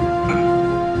 Whee!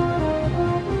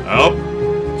 Oh,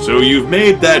 so you've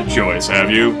made that choice, have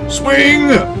you? Swing!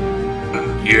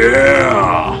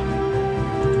 Yeah!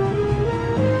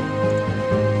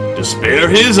 Despair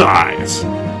his eyes.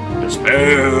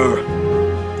 Despair!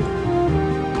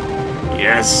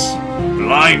 Yes!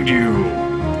 Blind you!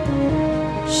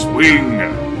 Swing!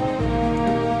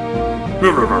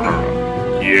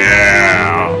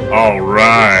 Yeah!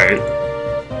 Alright!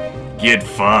 Get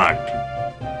fucked.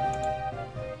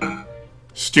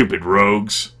 Stupid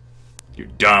rogues. You're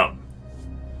dumb.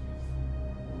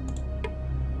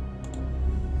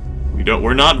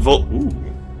 We're not Ooh.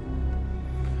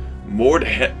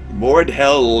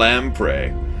 Mordhel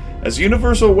Lamprey. As a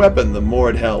universal weapon, the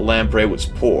Mordhel Lamprey was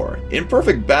poor.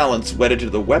 Imperfect balance, wedded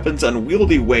to the weapon's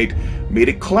unwieldy weight, made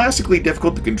it classically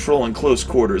difficult to control in close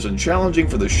quarters and challenging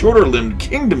for the shorter-limbed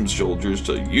kingdom soldiers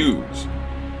to use.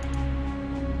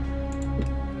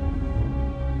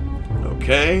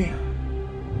 Okay.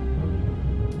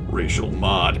 Racial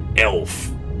mod,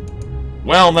 elf.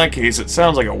 Well, in that case, it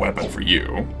sounds like a weapon for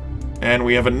you. And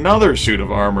we have another suit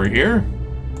of armor here.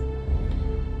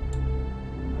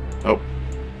 Oh.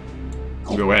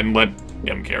 We'll go ahead and let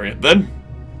him carry it then.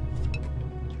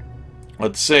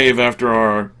 Let's save after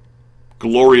our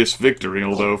glorious victory,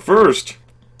 although first,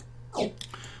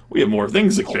 we have more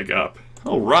things to pick up.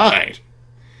 Alright.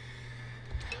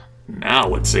 Now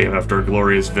let's save after a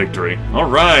glorious victory.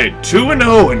 Alright,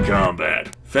 2-0 in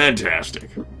combat. Fantastic.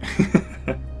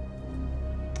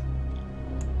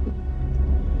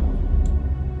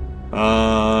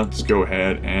 Let's go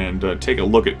ahead and take a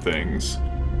look at things.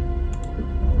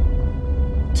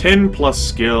 10 plus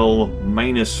skill,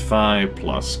 minus 5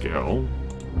 plus skill.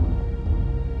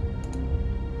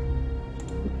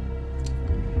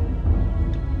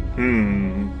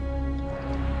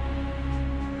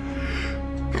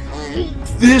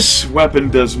 This weapon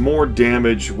does more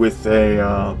damage with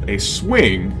a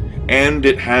swing, and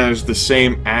it has the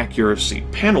same accuracy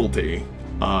penalty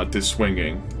to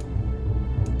swinging.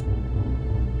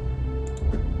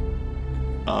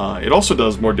 It also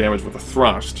does more damage with a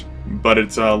thrust, but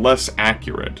it's less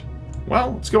accurate.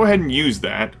 Well, let's go ahead and use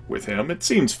that with him. It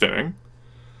seems fitting.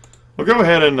 We'll go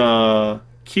ahead and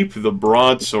keep the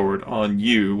broadsword on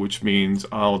you, which means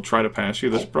I'll try to pass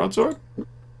you this broadsword.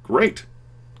 Great.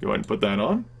 Go ahead and put that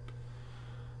on.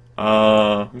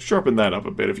 Sharpen that up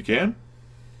a bit if you can.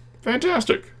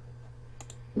 Fantastic.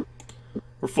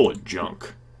 We're full of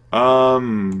junk.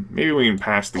 Maybe we can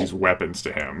pass these weapons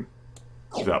to him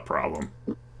without problem.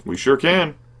 We sure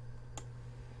can.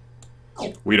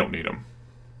 We don't need them.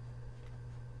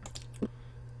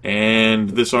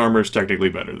 And this armor is technically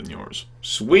better than yours.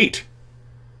 Sweet!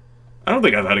 I don't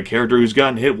think I've had a character who's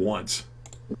gotten hit once.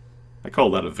 I call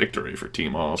that a victory for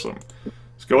Team Awesome.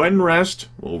 Let's go ahead and rest.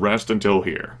 We'll rest until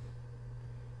here.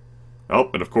 Oh,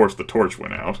 and of course the torch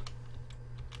went out.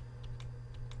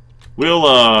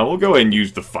 We'll go ahead and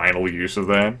use the final use of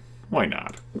that. Why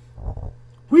not?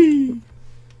 Whee!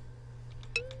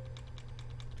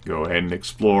 Go ahead and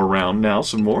explore around now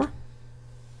some more.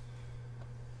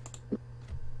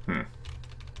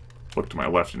 Look to my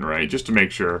left and right just to make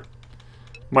sure.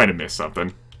 Might have missed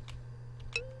something.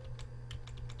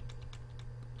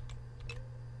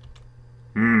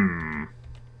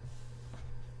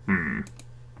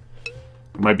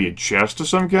 Might be a chest of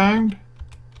some kind?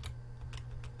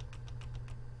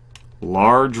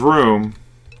 Large room.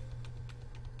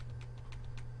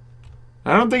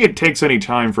 I don't think it takes any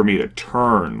time for me to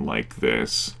turn like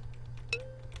this.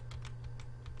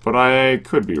 But I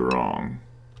could be wrong.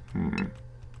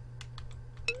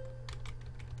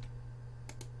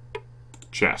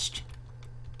 Chest.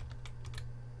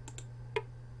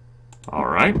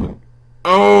 Alright.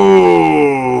 Oh!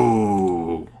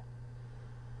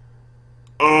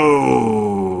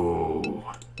 Oh!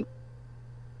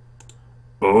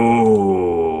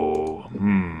 Oh!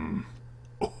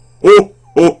 Oh!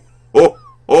 Oh! Oh!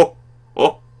 Oh!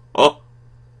 Oh! Oh!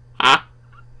 Ah!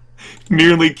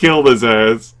 Nearly killed his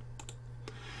ass.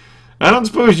 I don't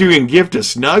suppose you can gift to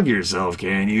snug yourself,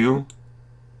 can you?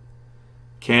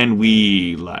 Can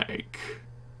we, like...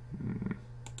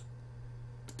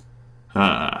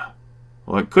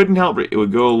 Well, it couldn't help it. It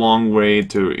would go a long way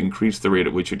to increase the rate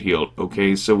at which it healed.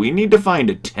 Okay, so we need to find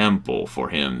a temple for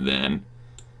him, then.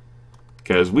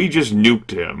 Because we just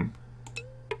nuked him.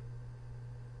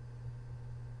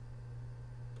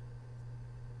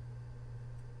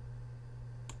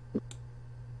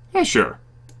 Yeah, sure.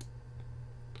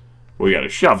 We got a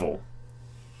shovel.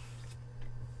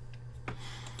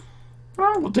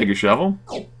 Well, we'll take a shovel.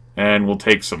 And we'll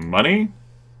take some money.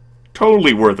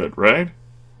 Totally worth it, right?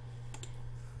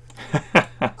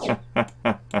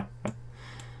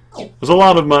 There's a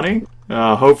lot of money.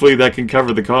 Hopefully that can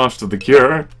cover the cost of the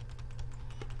cure.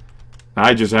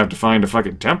 I just have to find a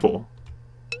fucking temple.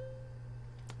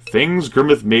 Things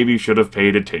Grimith maybe should have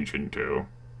paid attention to.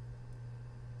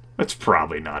 That's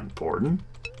probably not important.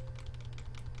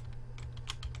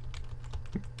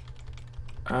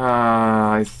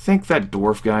 I think that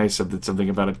dwarf guy said that something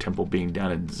about a temple being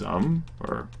down in Zum,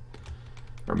 or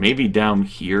maybe down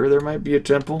here there might be a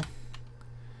temple.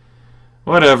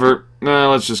 Whatever.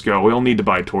 Let's just go. We'll need to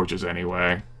buy torches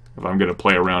anyway, if I'm gonna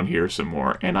play around here some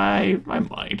more, and I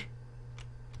might.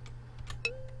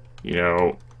 You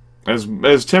know,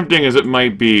 as tempting as it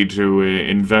might be to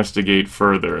investigate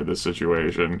further the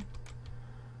situation,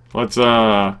 let's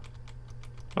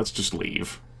just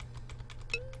leave.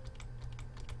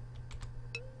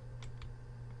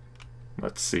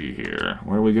 Let's see here.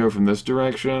 Where do we go from this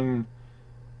direction?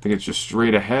 I think it's just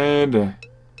straight ahead.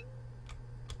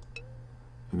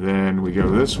 Then we go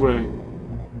this way.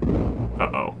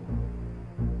 Uh-oh.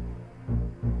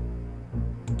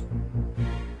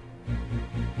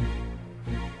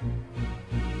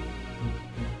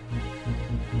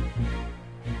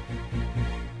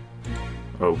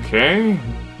 Okay.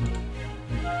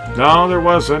 No, there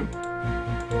wasn't.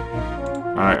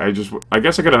 I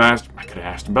guess I could have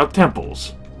asked about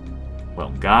temples.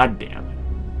 Well, goddamn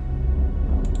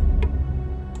it.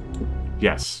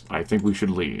 Yes, I think we should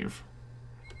leave.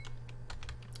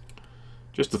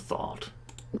 Just a thought.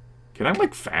 Can I,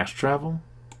 like, fast travel?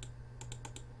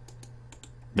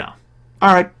 No.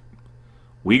 Alright.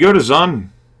 We go to Zun.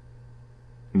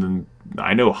 And then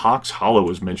I know Hawk's Hollow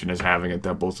was mentioned as having a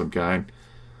temple of some kind.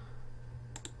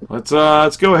 Let's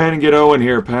go ahead and get Owen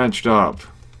here patched up.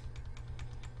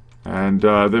 And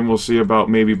then we'll see about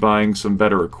maybe buying some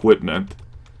better equipment,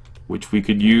 which we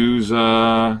could use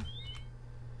to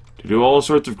do all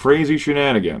sorts of crazy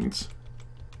shenanigans.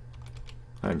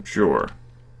 I'm sure.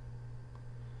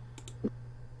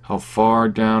 How far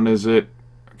down is it?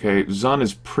 Okay, Zun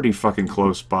is pretty fucking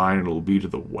close by, and it'll be to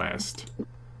the west.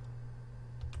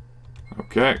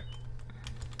 Okay.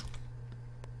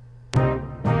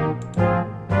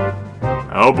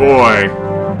 Oh boy.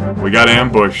 We got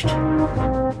ambushed.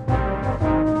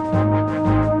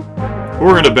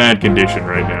 We're in a bad condition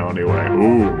right now, anyway.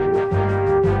 Ooh.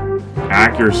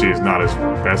 Accuracy is not as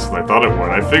best as I thought it would.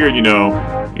 I figured, you know,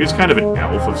 he was kind of an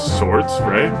elf of sorts,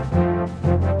 right?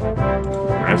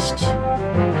 Rest.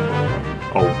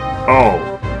 Oh.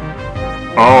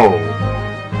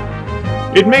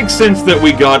 It makes sense that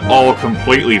we got all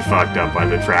completely fucked up by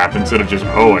the trap instead of just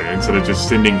Owen, instead of just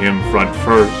sending him front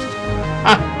first.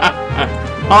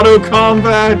 Auto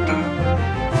combat!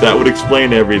 That would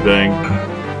explain everything.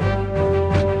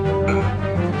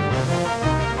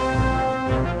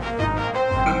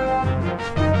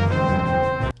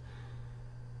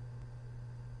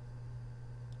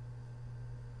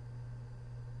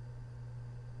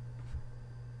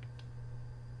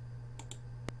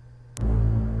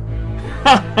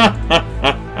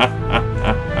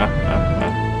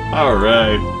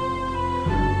 Alright.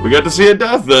 We got to see a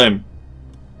death then.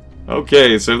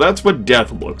 Okay, so that's what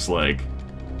death looks like.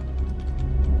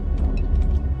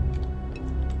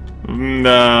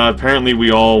 Apparently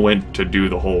we all went to do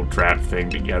the whole trap thing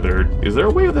together. Is there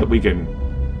a way that we can...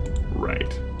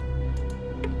 Right.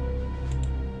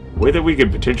 A way that we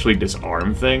could potentially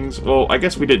disarm things? Well, I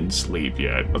guess we didn't sleep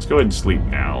yet. Let's go ahead and sleep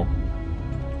now.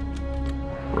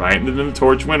 Right, and then the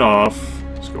torch went off.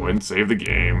 Let's go ahead and save the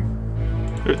game.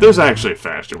 There's actually a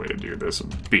faster way to do this.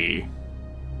 B.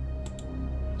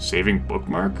 Saving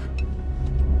bookmark?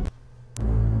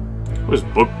 What is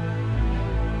book...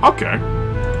 Okay.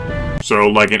 So,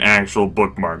 like an actual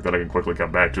bookmark that I can quickly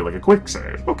come back to, like a quick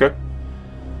save. Okay.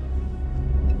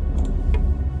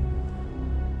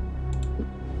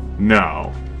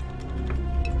 Now.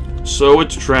 So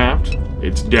it's trapped.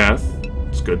 It's death.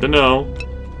 It's good to know.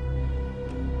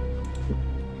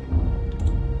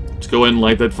 Let's go ahead and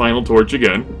light that final torch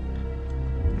again.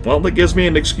 Well, that gives me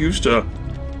an excuse to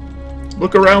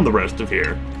look around the rest of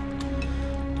here.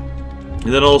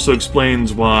 And that also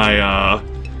explains why,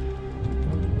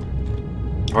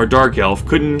 our Dark Elf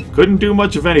couldn't do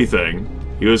much of anything.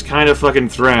 He was kind of fucking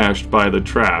thrashed by the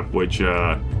trap, which,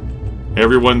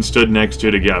 everyone stood next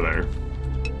to together.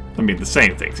 I mean, the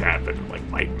same things happened in, like,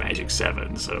 Might and Magic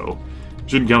 7, so...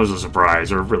 shouldn't come as a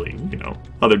surprise, or really, you know,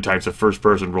 other types of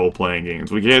first-person role-playing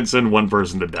games. We can't send one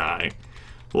person to die.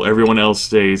 while everyone else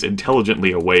stays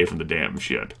intelligently away from the damn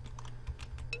shit.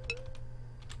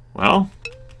 Well,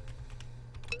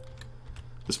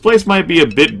 this place might be a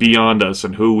bit beyond us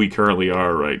and who we currently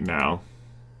are right now.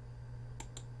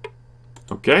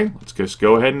 Okay, let's just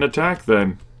go ahead and attack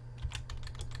then.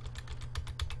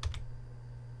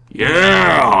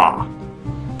 Yeah!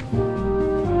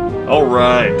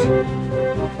 Alright.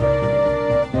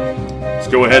 Let's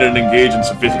go ahead and engage in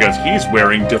some fisticuffs. He's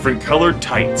wearing different colored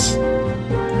tights.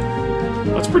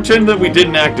 Let's pretend that we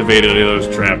didn't activate any of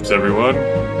those traps, everyone.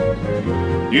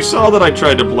 You saw that I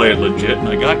tried to play it legit and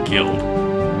I got killed.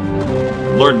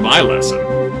 Learned my lesson.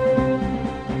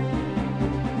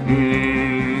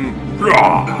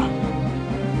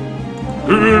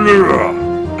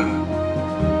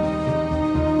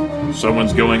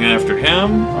 Someone's going after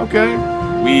him. Okay.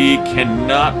 We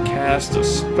cannot cast a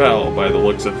spell by the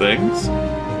looks of things.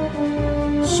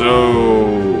 So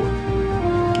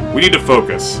we need to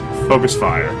focus. Focus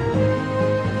fire.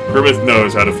 Grimith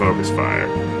knows how to focus fire.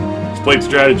 He's played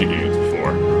strategy games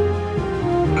before.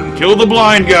 Kill the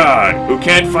blind guy who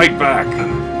can't fight back.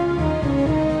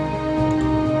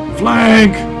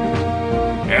 Flank!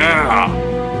 Yeah!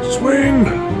 Swing!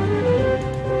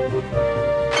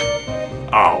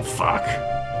 Oh, fuck.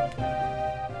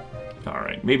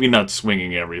 Alright, maybe not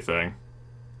swinging everything.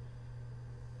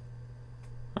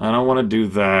 I don't want to do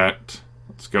that.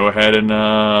 Let's go ahead and,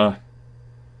 I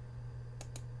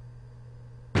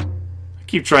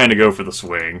keep trying to go for the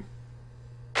swing.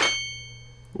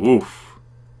 Oof.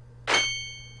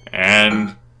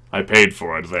 And I paid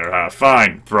for it there, huh?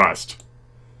 Fine, thrust.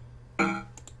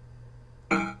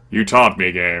 You taught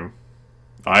me, game.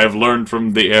 I have learned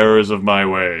from the errors of my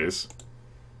ways.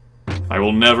 I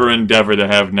will never endeavor to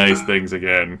have nice things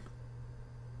again.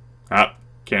 Ah,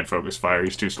 can't focus fire,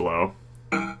 he's too slow.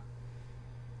 I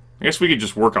guess we could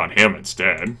just work on him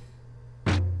instead.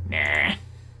 Nah.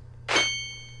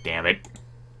 Damn it.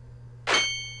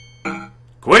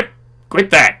 Quit! Quit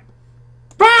that!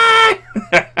 Bye!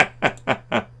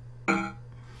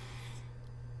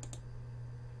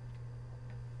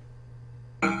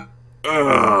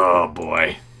 Oh,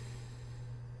 boy.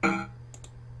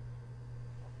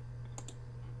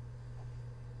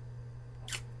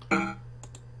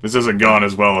 This hasn't gone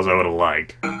as well as I would have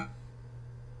liked.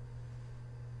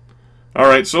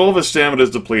 Alright, so all of his stamina is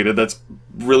depleted. That's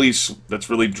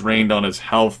really drained on his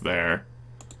health there.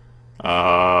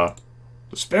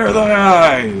 Spare thy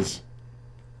eyes!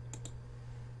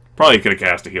 Probably could have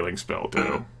cast a healing spell,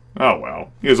 too. Oh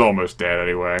well. He was almost dead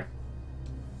anyway.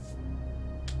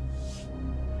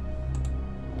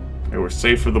 Okay, we're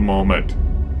safe for the moment.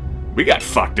 We got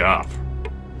fucked up.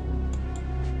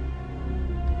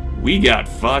 We got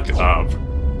fucked up.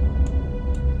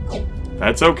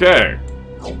 That's okay.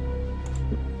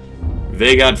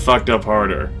 They got fucked up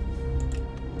harder.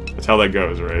 That's how that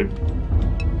goes, right?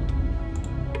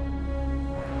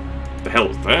 What the hell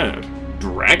is that?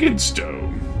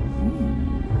 Dragonstone.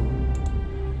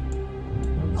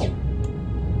 Ooh.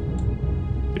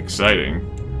 Exciting.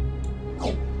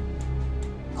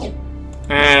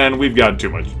 And we've got too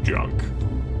much junk.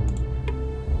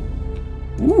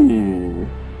 Ooh.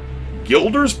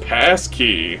 Gilder's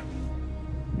Passkey.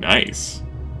 Nice.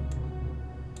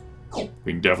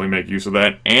 We can definitely make use of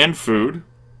that. And food.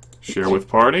 Share with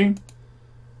party.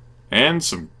 And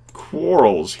some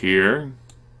quarrels here.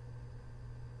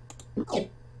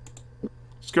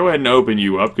 Let's go ahead and open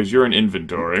you up, because you're in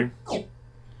inventory.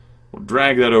 We'll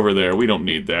drag that over there. We don't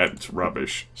need that. It's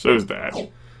rubbish. So's that.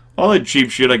 All that cheap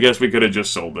shit, I guess we could have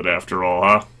just sold it after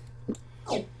all,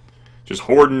 huh? Just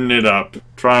hoarding it up.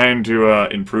 Trying to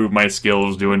improve my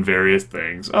skills doing various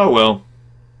things. Oh, well.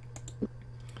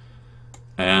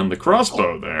 And the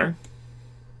crossbow there.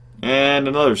 And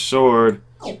another sword.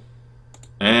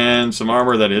 And some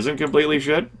armor that isn't completely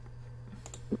shit.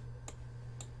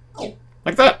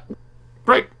 Like that.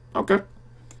 Great. Okay.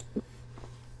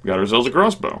 Got ourselves a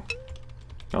crossbow.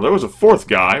 Now, there was a fourth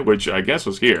guy, which I guess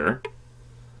was here.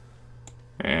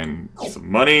 And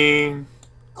some money.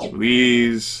 Some of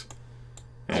these.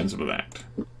 And some of that.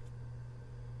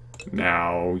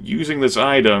 Now, using this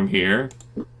item here.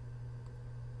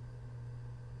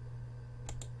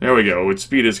 There we go. With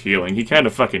speed is healing. He kind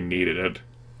of fucking needed it.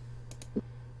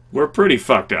 We're pretty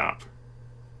fucked up.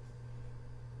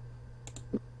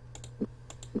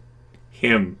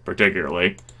 Him,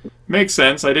 particularly. Makes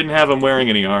sense. I didn't have him wearing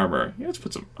any armor. Yeah, let's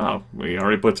put some... Oh, we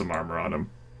already put some armor on him.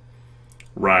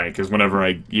 Right, because whenever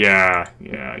I... Yeah.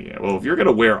 Well, if you're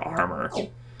gonna wear armor,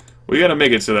 we gotta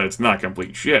make it so that it's not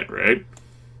complete shit, right?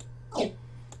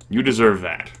 You deserve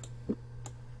that.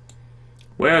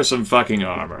 Wear some fucking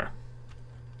armor.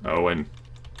 Oh, and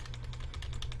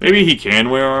Maybe he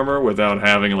can wear armor without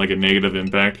having, like, a negative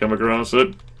impact come across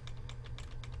it.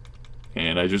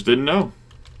 And I just didn't know.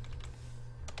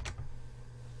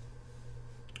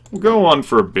 We'll go on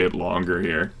for a bit longer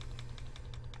here.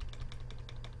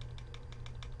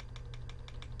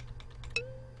 A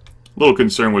little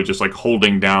concerned with just, like,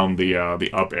 holding down the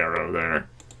up arrow there.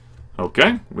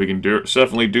 Okay, we can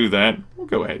definitely do that. We'll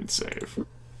go ahead and save.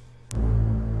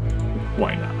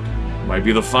 Why not? Might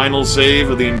be the final save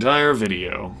of the entire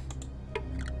video.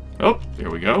 Oh, there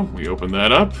we go. We open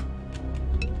that up.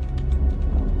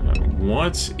 And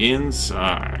what's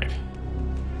inside?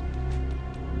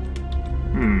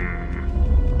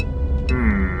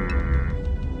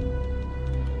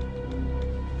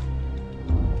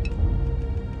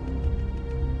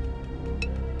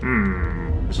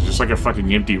 Is it just like a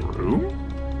fucking empty room?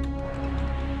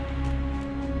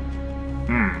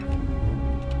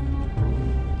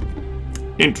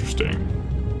 Interesting.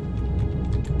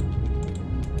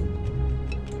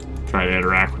 Try to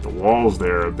interact with the walls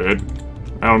there a bit.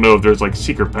 I don't know if there's like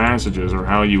secret passages or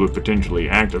how you would potentially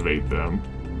activate them.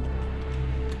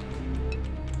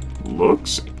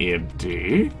 Looks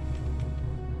empty.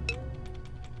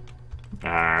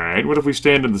 Alright, what if we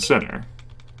stand in the center?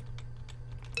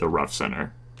 The rough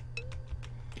center.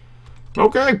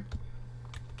 Okay.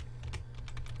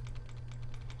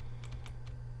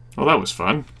 Well, that was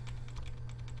fun.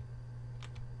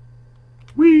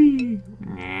 Whee!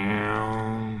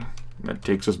 That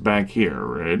takes us back here,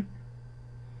 right?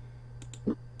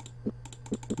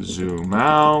 Zoom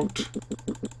out.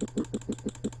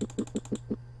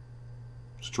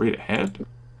 Straight ahead?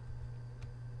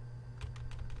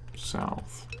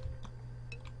 South.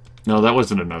 No, that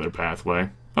wasn't another pathway.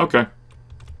 Okay.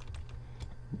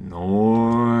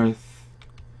 North.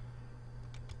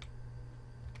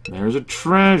 There's a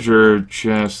treasure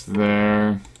chest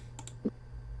there.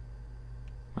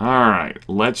 Alright,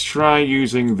 let's try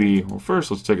using the... Well,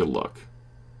 first, let's take a look.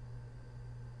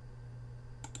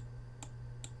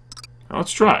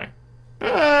 Let's try.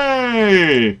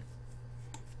 Hey!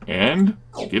 And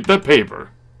get that paper.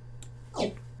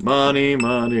 Money,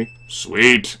 money.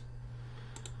 Sweet.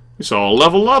 We saw a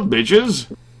level up,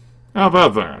 bitches. How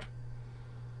about that?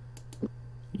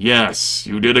 Yes,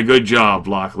 you did a good job,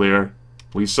 Locklear.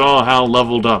 We saw how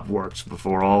leveled up works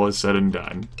before all is said and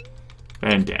done.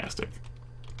 Fantastic.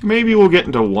 Maybe we'll get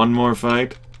into one more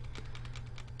fight.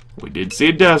 We did see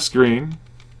a death screen.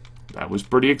 That was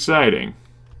pretty exciting.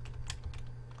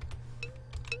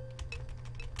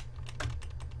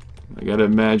 I gotta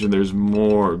imagine there's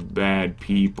more bad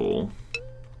people.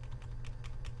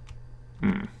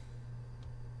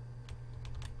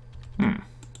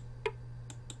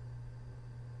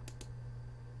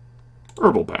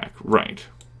 Herbal pack, right.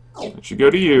 That should go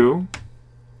to you.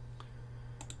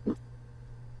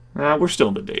 We're still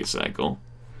in the day cycle.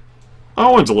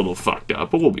 Owen's a little fucked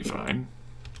up, but we'll be fine.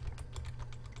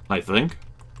 I think.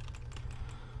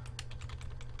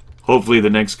 Hopefully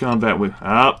the next combat with...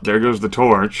 Ah, there goes the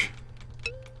torch.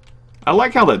 I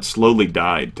like how that slowly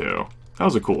died, too. That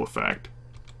was a cool effect.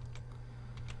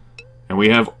 And we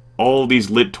have all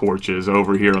these lit torches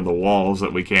over here on the walls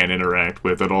that we can't interact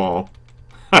with at all.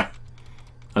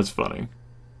 That's funny.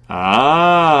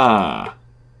 Ah!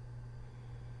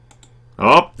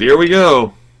 Oh, here we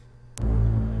go.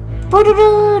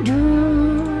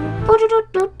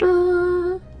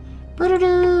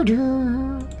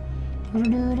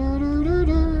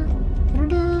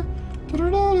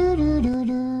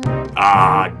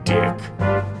 Ah, dick.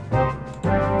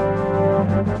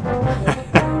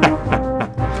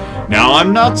 Now,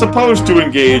 I'm not supposed to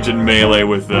engage in melee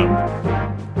with them.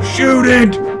 Shoot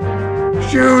it!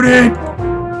 Shoot it!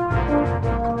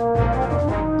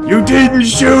 You didn't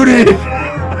shoot it!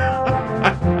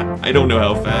 I don't know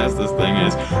how fast this thing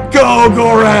is. Go,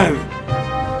 Gorath!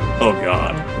 Oh,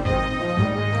 God.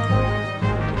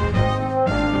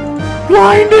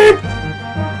 Blinded!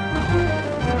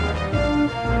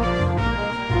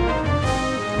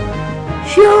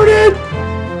 Shoot it!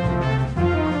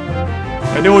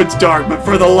 I know it's dark, but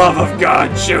for the love of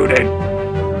God, shoot it!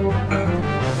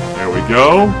 There we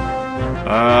go.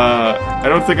 I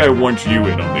don't think I want you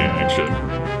in on the action.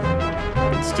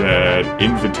 Instead,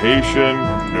 invitation,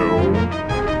 no.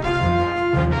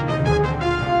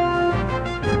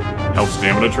 Health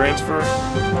stamina transfer?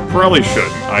 Probably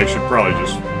shouldn't. I should probably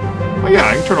just... Oh yeah,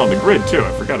 I can turn on the grid too,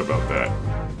 I forgot about that.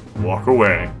 Walk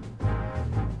away.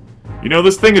 You know,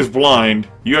 this thing is blind.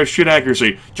 You have shit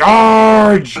accuracy.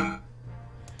 Charge!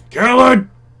 Kill it!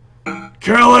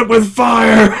 Kill it with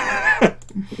fire!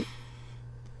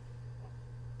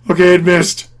 Okay, it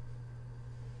missed.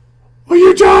 Will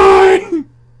you die?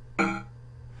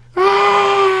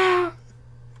 Ah!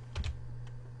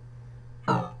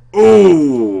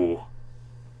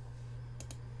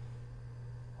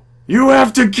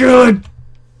 have to kill it!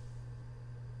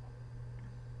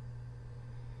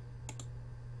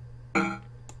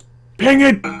 Ping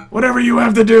it! Whatever you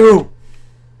have to do!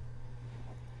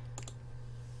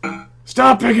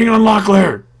 Stop picking on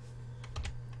Locklear!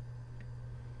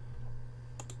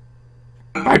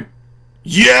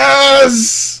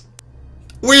 Yes!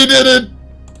 We did it!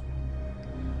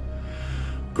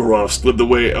 Goroth slid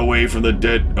away from the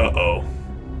dead... Uh-oh.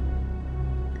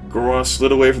 Goroth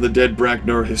slid away from the dead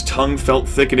Braknor. His tongue felt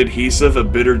thick and adhesive, a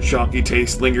bitter, chalky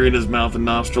taste lingering in his mouth and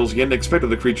nostrils. He hadn't expected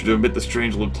the creature to emit the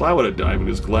strange little cloud when it died, but he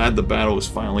was glad the battle was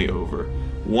finally over.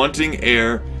 Wanting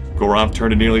air, Goroth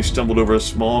turned and nearly stumbled over a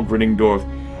small, grinning dwarf.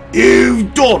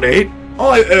 You've done it!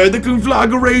 I heard the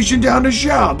conflagration down the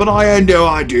shaft, but I had no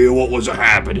idea what was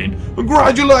happening.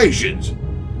 Congratulations!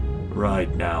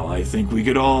 Right now, I think we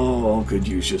could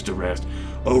use just a rest.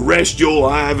 A rest you'll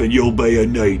have, and you'll be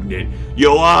a-needing it.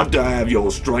 You'll have to have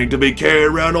your strength to be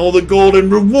carrying around all the golden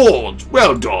rewards.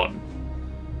 Well done.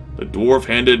 The dwarf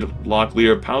handed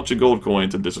Locklear a pouch of gold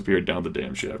coins and disappeared down the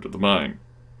damn shaft of the mine.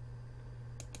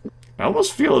 I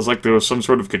almost feel as like there was some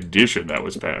sort of condition that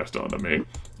was passed on to me.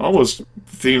 Almost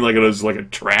seemed like it was like a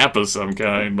trap of some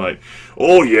kind, like,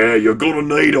 oh yeah, you're gonna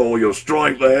need all your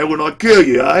strength there when I kill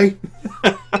you, eh?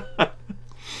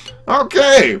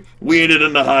 Okay, we ended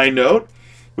on a high note.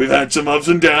 We've had some ups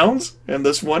and downs in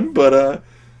this one, but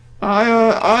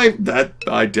I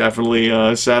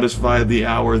definitely satisfied the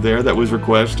hour there that was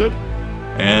requested,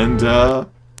 and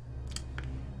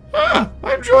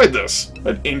I enjoyed this.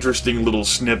 An interesting little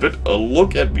snippet, a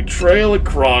look at Betrayal at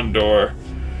Krondor.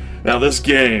 Now this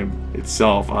game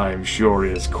itself, I'm sure,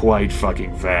 is quite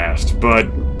fucking vast, but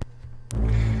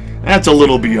that's a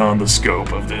little beyond the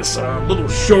scope of this little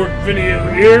short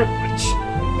video here, which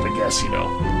I guess, you know,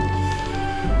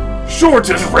 short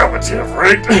is relative,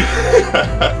 right?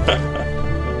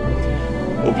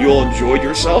 Hope you all enjoyed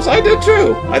yourselves. I did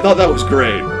too. I thought that was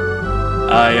great.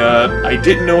 I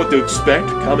didn't know what to expect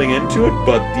coming into it,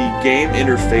 but the game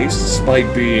interface,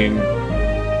 despite being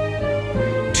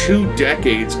 2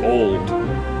 decades old,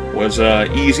 was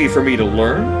easy for me to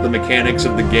learn. The mechanics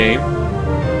of the game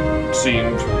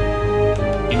seemed,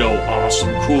 you know,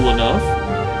 awesome, cool enough.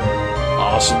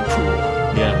 Awesome, cool.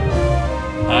 Yeah.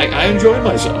 I enjoyed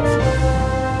myself.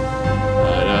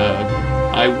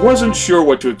 I wasn't sure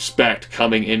what to expect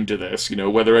coming into this, you know,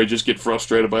 whether I just get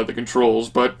frustrated by the controls,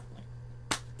 but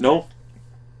no.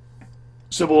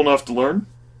 Simple enough to learn.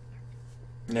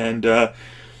 And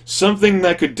something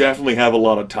that could definitely have a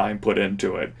lot of time put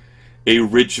into it. A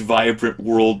rich, vibrant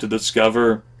world to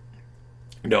discover.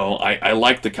 No, I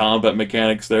like the combat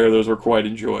mechanics there. Those were quite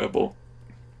enjoyable.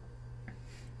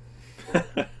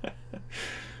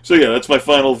 So yeah, that's my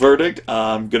final verdict.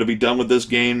 I'm going to be done with this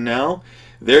game now.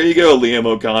 There you go, Liam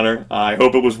O'Connor. I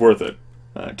hope it was worth it.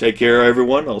 Take care,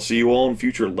 everyone. I'll see you all in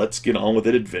future Let's Get On With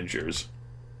It adventures.